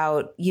it's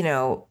about,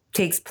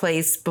 takes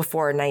place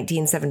before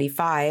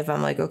 1975,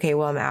 I'm like, okay,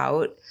 well, I'm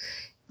out.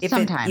 If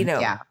Sometimes,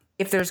 yeah.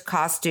 if there's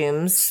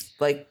costumes,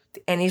 like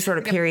any sort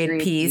of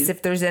period piece,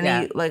 if there's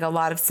any like a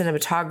lot of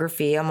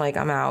cinematography, I'm like,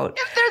 I'm out.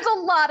 If there's a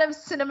lot of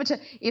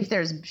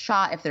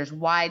if there's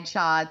wide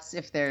shots,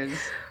 if there's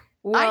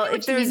Well,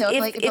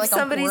 if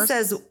somebody horse...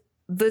 says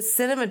the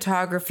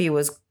cinematography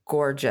was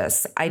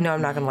gorgeous, I know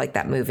I'm not going to like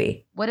that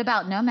movie. What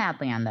about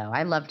Nomadland though?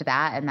 I loved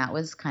that, and that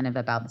was kind of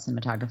about the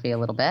cinematography a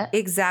little bit.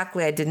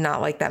 Exactly, I did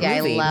not like that movie. I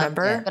loved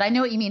remember it. But I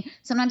know what you mean.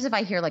 Sometimes if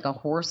I hear like a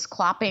horse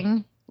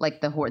clopping, like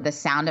the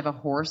sound of a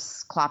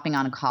horse clopping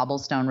on a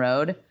cobblestone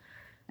road,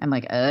 I'm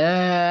like,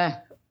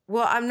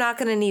 Well, I'm not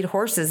going to need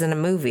horses in a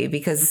movie,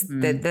 because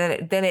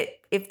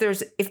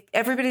if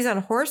everybody's on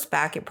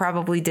horseback, it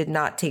probably did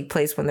not take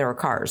place when there were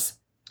cars.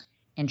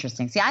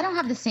 Interesting. See, I don't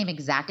have the same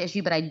exact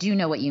issue, but I do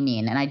know what you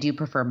mean, and I do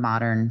prefer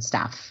modern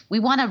stuff. We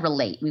want to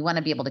relate. We want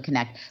to be able to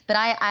connect. But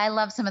I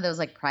love some of those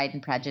like Pride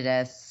and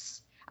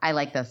Prejudice. I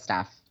like those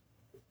stuff.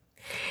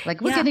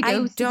 Like we're gonna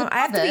go. I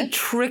have to be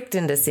tricked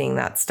into seeing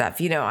that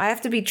stuff. I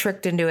have to be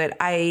tricked into it.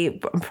 I'm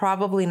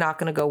probably not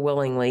going to go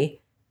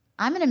willingly.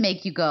 I'm going to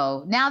make you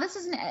go. Now,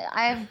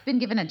 I've been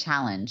given a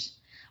challenge.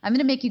 I'm going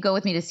to make you go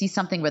with me to see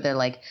something where they're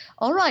like,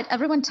 all right,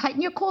 everyone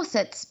tighten your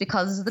corsets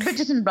because the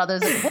Bridgerton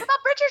brothers. What about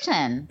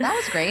Bridgerton? That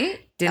was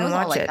great. Didn't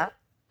watch it.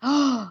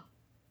 Oh,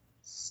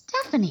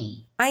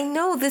 Stephanie. I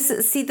know this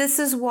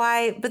is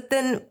why, but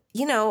then,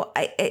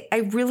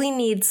 I really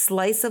need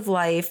slice of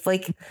life.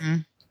 Like,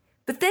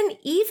 but then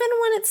even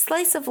when it's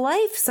slice of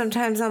life,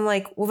 sometimes I'm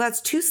like, well, that's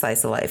too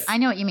slice of life. I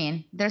know what you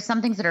mean. There's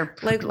some things that are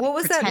like, what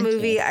was that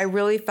movie I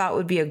really thought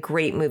would be a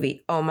great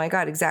movie? Oh my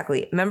God,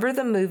 exactly. Remember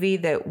the movie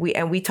that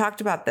we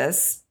talked about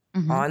this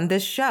on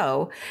this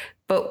show,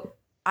 but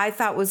I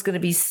thought was going to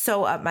be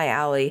so up my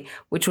alley,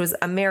 which was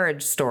A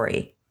Marriage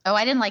Story. Oh,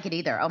 I didn't like it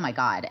either. Oh my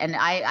God. And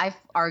I've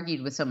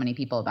argued with so many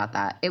people about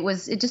that. It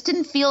just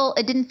didn't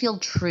feel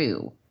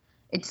true.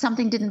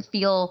 Something didn't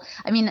feel,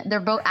 I mean,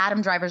 they're both,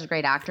 Adam Driver's a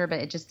great actor, but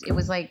it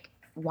was like,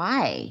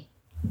 why?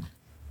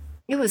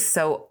 It was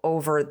so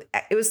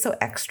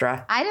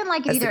extra. I didn't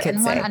like it either.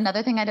 And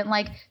another thing I didn't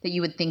like that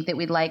you would think that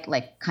we'd like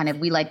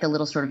we like the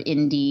little sort of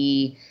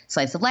indie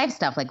slice of life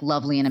stuff, like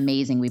Lovely and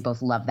Amazing. We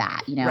both love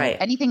that, Right.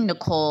 Anything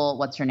Nicole,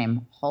 what's her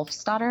name?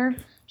 Hofstadter?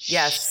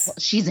 Yes.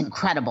 She's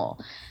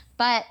incredible.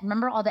 But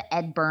remember all the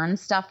Ed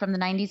Burns stuff from the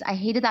 90s? I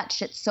hated that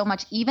shit so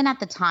much, even at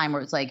the time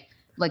where it's like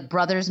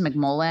Brothers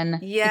McMullen.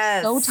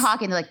 Yes. It's so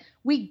talking. They're like,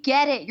 we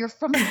get it. You're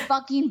from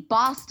fucking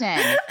Boston.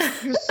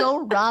 You're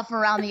so rough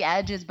around the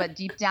edges, but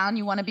deep down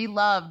you want to be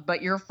loved,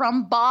 but you're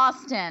from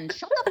Boston.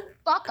 Shut the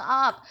fuck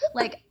up.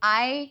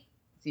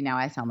 Now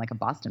I sound like a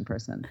Boston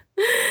person.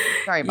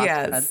 Sorry,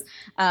 Boston. Yes.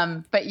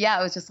 But yeah,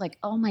 it was just like,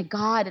 oh my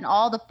God. And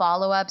all the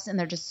follow-ups, and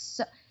they're just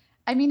so,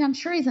 I mean, I'm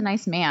sure he's a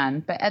nice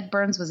man, but Ed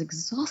Burns was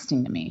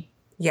exhausting to me.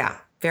 Yeah.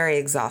 Very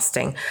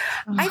exhausting.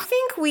 I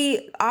think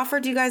we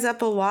offered you guys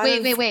up a lot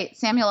of... Wait.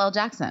 Samuel L.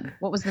 Jackson.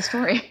 What was the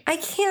story? I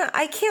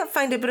can't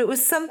find it, but it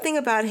was something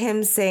about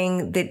him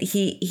saying that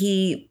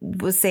he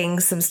was saying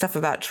some stuff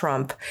about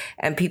Trump,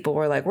 and people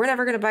were like, we're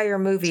never going to buy your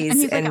movies. And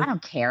he's like, I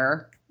don't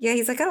care. Yeah,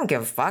 he's like, I don't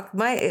give a fuck.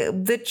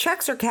 The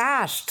checks are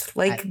cashed.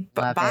 Like,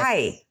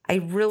 bye. I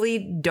really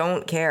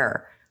don't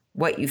care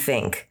what you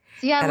think.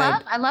 See,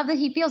 I love that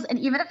he feels, and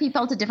even if he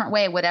felt a different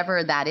way,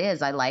 whatever that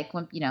is, I like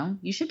when,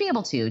 you should be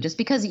able to, just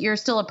because you're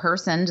still a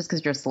person, just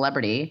because you're a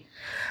celebrity.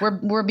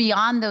 We're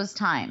beyond those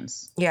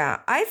times. Yeah.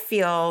 I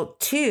feel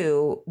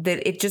too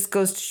that it just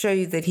goes to show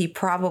you that he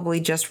probably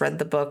just read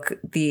the book,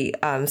 The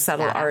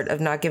Subtle Art of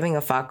Not Giving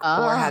a Fuck,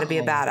 or How to Be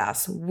a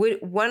Badass.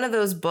 One of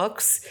those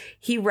books,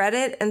 he read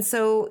it. And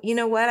so, you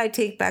know what? I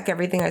take back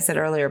everything I said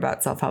earlier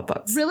about self-help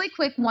books. Really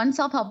quick, one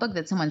self-help book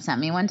that someone sent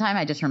me one time,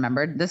 I just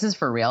remembered. This is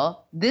for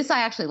real. This I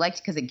actually liked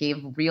because it gave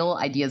real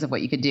ideas of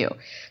what you could do.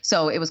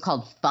 So it was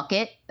called Fuck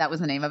It. That was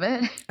the name of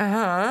it.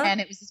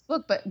 And it was this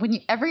book, but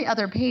every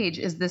other page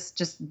is this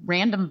just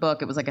random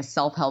book. It was like a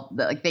self-help,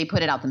 like they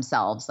put it out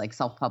themselves, like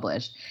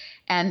self-published.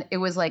 And it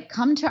was like,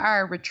 come to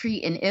our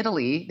retreat in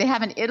Italy. They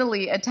have an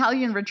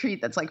Italian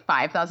retreat that's like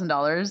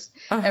 $5,000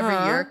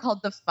 every year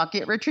called the Fuck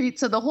It Retreat.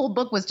 So the whole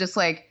book was just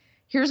like,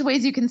 here's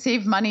ways you can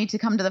save money to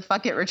come to the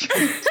Fuck It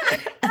Retreat.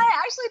 And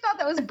I actually thought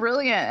that was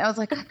brilliant. I was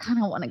like, I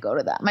kind of want to go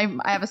to that.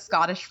 I have a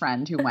Scottish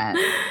friend who went,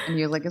 and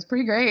he was like, it's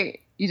pretty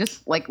great. You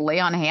just like lay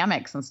on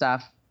hammocks and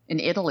stuff in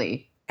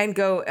Italy. And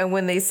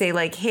when they say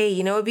like, hey,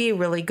 it'd be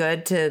really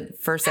good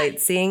for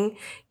sightseeing,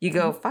 you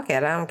go, fuck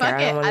it, I don't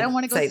care. I don't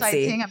want to go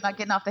sightseeing. I'm not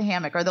getting off the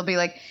hammock. Or they'll be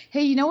like,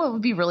 hey, what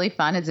would be really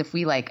fun is if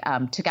we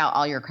took out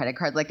all your credit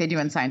cards like they do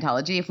in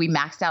Scientology. If we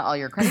maxed out all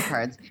your credit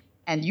cards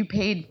and you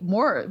paid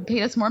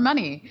us more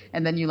money,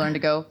 and then you learn to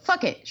go,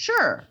 fuck it,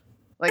 sure.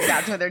 Like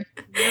that's what they're.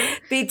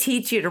 They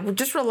teach you to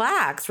just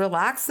relax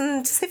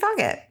and just say fuck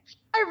it.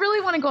 I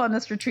really want to go on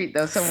this retreat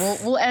though, so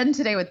we'll end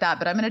today with that.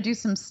 But I'm going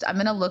to I'm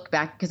going to look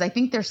back because I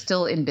think they're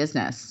still in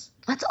business.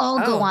 Let's all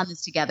go on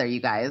this together,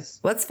 you guys.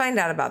 Let's find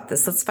out about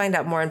this. Let's find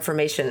out more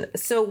information.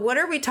 So what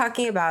are we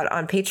talking about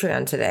on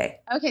Patreon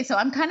today? Okay, so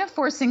I'm kind of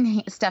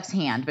forcing Steph's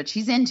hand, but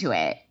she's into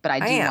it. But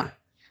I am.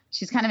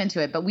 She's kind of into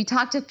it. But we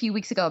talked a few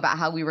weeks ago about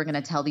how we were going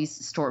to tell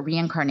these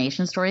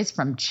reincarnation stories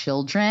from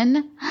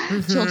children.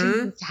 Mm-hmm.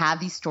 Children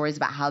have these stories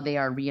about how they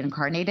are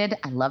reincarnated.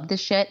 I love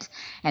this shit.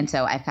 And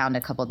so I found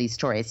a couple of these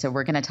stories. So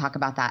we're going to talk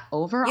about that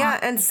over. Yeah,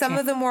 and some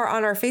of them were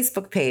on our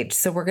Facebook page.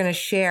 So we're going to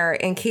share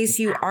in case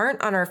you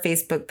aren't on our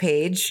Facebook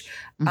page.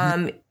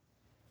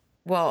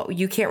 Well,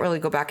 you can't really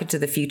go back into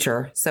the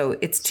future. So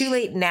it's too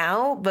late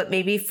now, but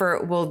maybe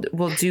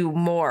we'll do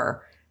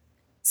more.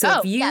 So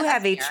if you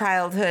have a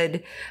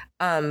childhood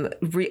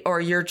or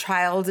your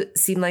child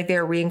seemed like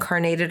they're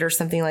reincarnated or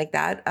something like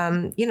that,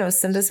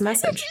 send us a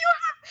message.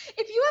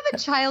 If you have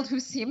a child who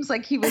seems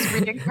like he was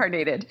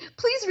reincarnated,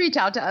 please reach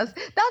out to us.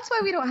 That's why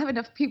we don't have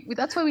enough people.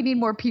 That's why we need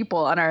more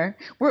people on I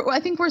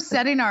think we're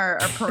setting our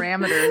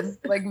parameters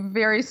like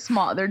very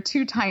small. They're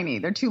too tiny.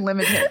 They're too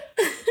limited.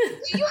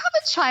 Do you have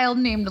a child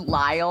named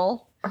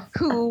Lyle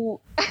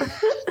who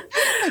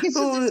it's just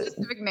a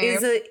specific name.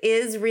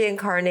 is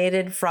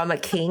reincarnated from a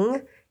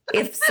king?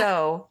 If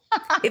so,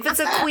 if it's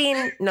a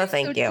queen, no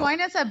thank you.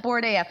 Join us at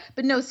Bored AF.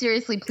 But no,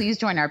 seriously, please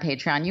join our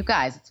Patreon. You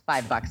guys, it's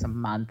 $5 a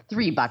month,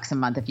 $3 a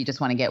month if you just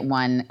want to get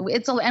one.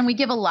 And we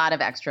give a lot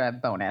of extra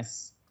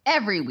bonus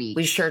every week.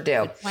 We sure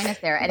do. So join us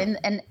there.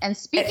 And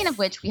speaking of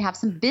which, we have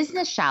some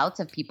business shouts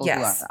of people who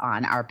are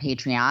on our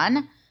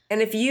Patreon.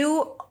 And if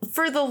you,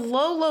 for the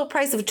low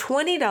price of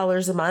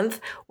 $20 a month,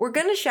 we're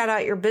going to shout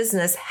out your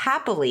business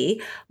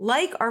happily,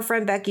 like our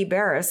friend Becky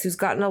Barris, who's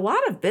gotten a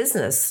lot of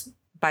business,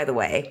 by the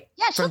way,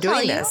 she'll from doing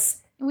tell you.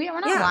 this. We're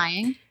not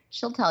lying.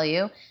 She'll tell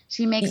you.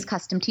 She makes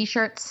custom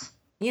T-shirts.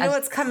 You know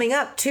what's coming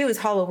up, too, is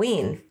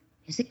Halloween.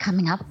 Is it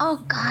coming up? Oh,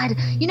 God.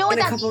 You know what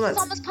that means? It's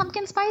almost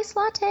pumpkin spice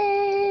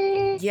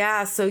latte.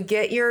 Yeah, so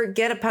get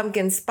a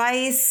pumpkin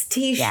spice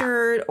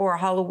T-shirt or a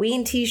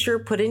Halloween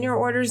T-shirt. Put in your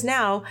orders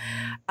now.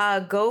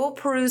 Go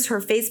peruse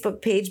her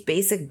Facebook page,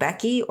 Basic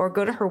Becky, or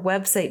go to her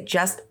website,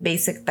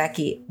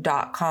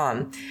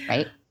 justbasicbecky.com.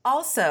 Right.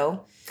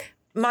 Also,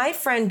 my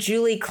friend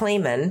Julie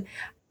Clayman,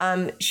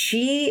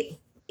 she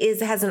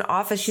has an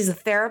office. She's a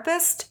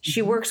therapist.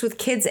 She works with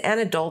kids and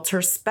adults.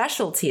 Her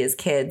specialty is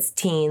kids,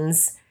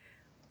 teens,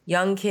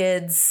 young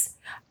kids,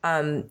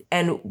 and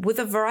with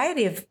a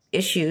variety of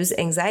issues,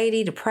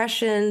 anxiety,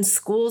 depression,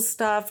 school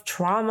stuff,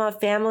 trauma,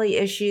 family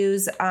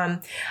issues.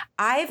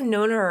 I've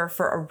known her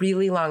for a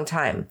really long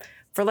time,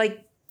 for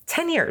like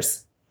 10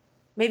 years,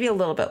 maybe a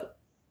little bit.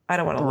 I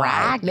don't want to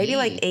lie. Maybe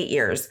like 8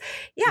 years.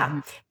 Yeah. Mm-hmm.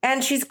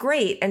 And she's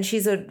great. And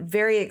she's a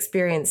very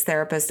experienced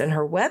therapist. And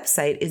her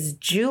website is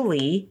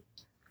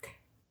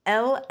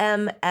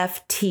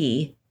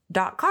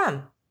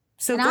julielmft.com.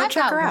 So go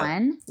check her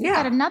out. Yeah.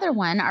 Got another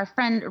one. Our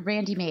friend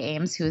Randy Mae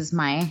Ames, who is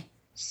my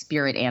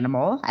spirit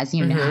animal, as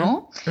you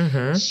know,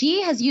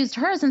 she has used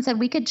hers and said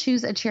we could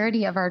choose a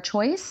charity of our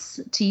choice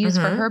to use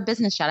for her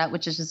business shout out,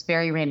 which is just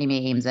very Randy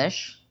Mae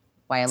Ames-ish.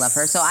 Why I love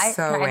her. So I had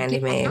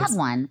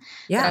one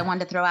that I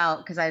wanted to throw out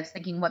because I was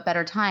thinking what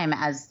better time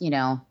as,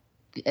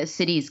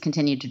 cities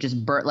continue to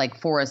just burn, like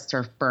forests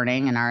are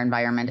burning and our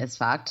environment is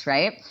fucked,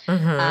 right?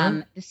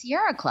 The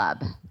Sierra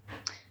Club,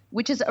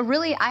 which is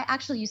I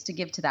actually used to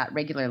give to that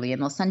regularly,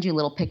 and they'll send you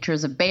little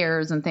pictures of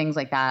bears and things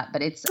like that.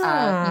 But it's,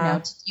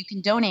 you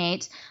can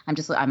donate.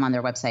 I'm on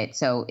their website.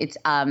 So it's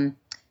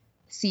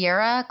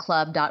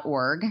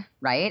sierraclub.org,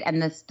 right?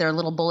 And their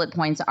little bullet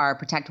points are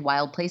protect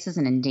wild places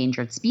and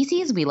endangered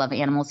species. We love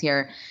animals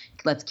here.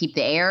 Let's keep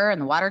the air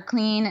and the water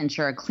clean,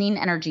 ensure a clean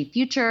energy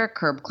future,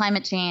 curb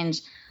climate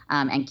change,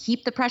 and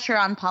keep the pressure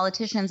on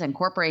politicians and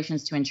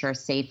corporations to ensure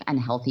safe and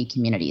healthy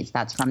communities.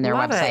 That's from their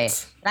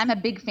website. But I'm a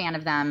big fan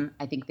of them.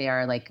 I think they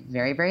are like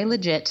very, very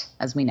legit,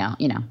 as we know.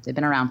 They've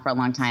been around for a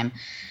long time.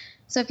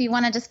 So if you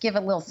want to just give a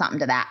little something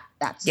to that,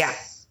 that's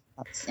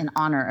in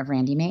honor of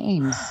Randy Mae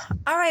Ames.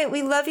 All right,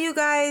 we love you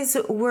guys.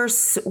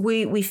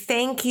 We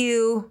thank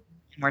you.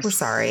 We're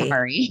sorry.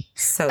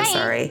 So Bye.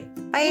 Sorry.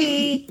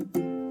 Bye.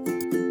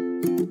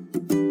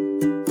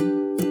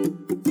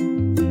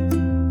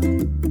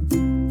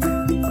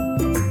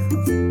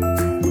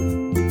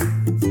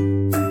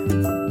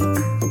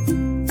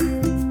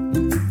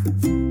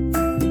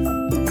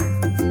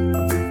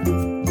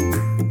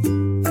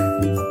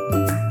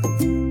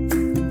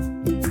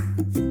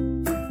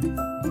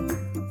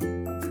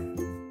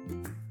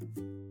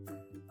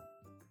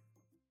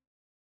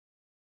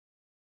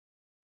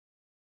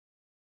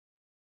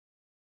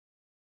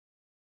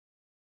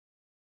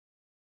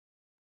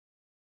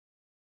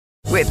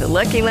 With the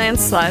Lucky Land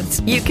Slots,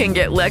 you can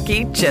get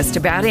lucky just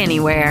about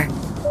anywhere.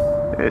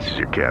 This is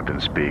your captain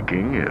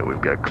speaking.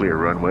 We've got clear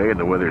runway and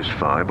the weather's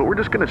fine, but we're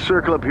just going to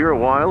circle up here a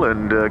while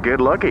and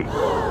get lucky.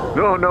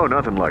 No,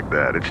 nothing like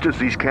that. It's just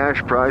these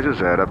cash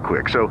prizes add up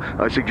quick. So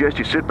I suggest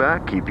you sit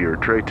back, keep your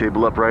tray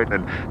table upright,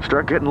 and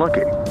start getting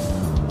lucky.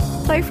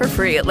 Play for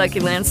free at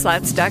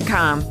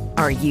LuckyLandSlots.com.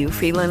 Are you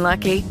feeling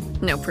lucky?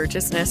 No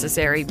purchase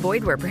necessary.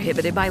 Void where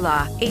prohibited by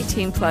law.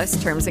 18 plus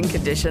terms and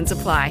conditions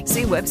apply.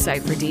 See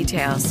website for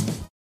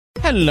details.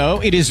 Hello,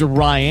 it is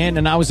Ryan,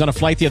 and I was on a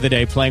flight the other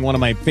day playing one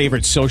of my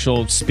favorite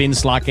social spin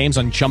slot games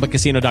on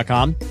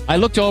ChumbaCasino.com. I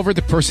looked over at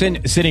the person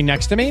sitting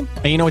next to me,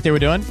 and you know what they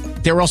were doing?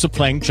 They were also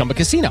playing Chumba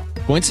Casino.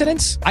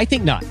 Coincidence? I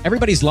think not.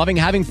 Everybody's loving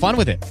having fun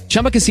with it.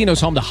 Chumba Casino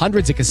is home to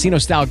hundreds of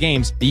casino-style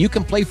games that you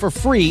can play for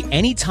free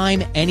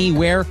anytime,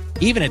 anywhere,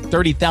 even at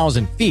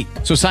 30,000 feet.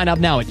 So sign up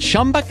now at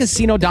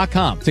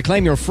ChumbaCasino.com to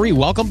claim your free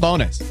welcome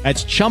bonus.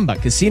 That's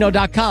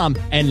ChumbaCasino.com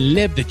and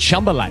live the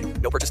Chumba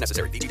life. No purchase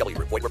necessary. VGW.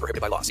 Void where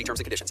prohibited by law. See terms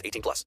and conditions. 18 plus.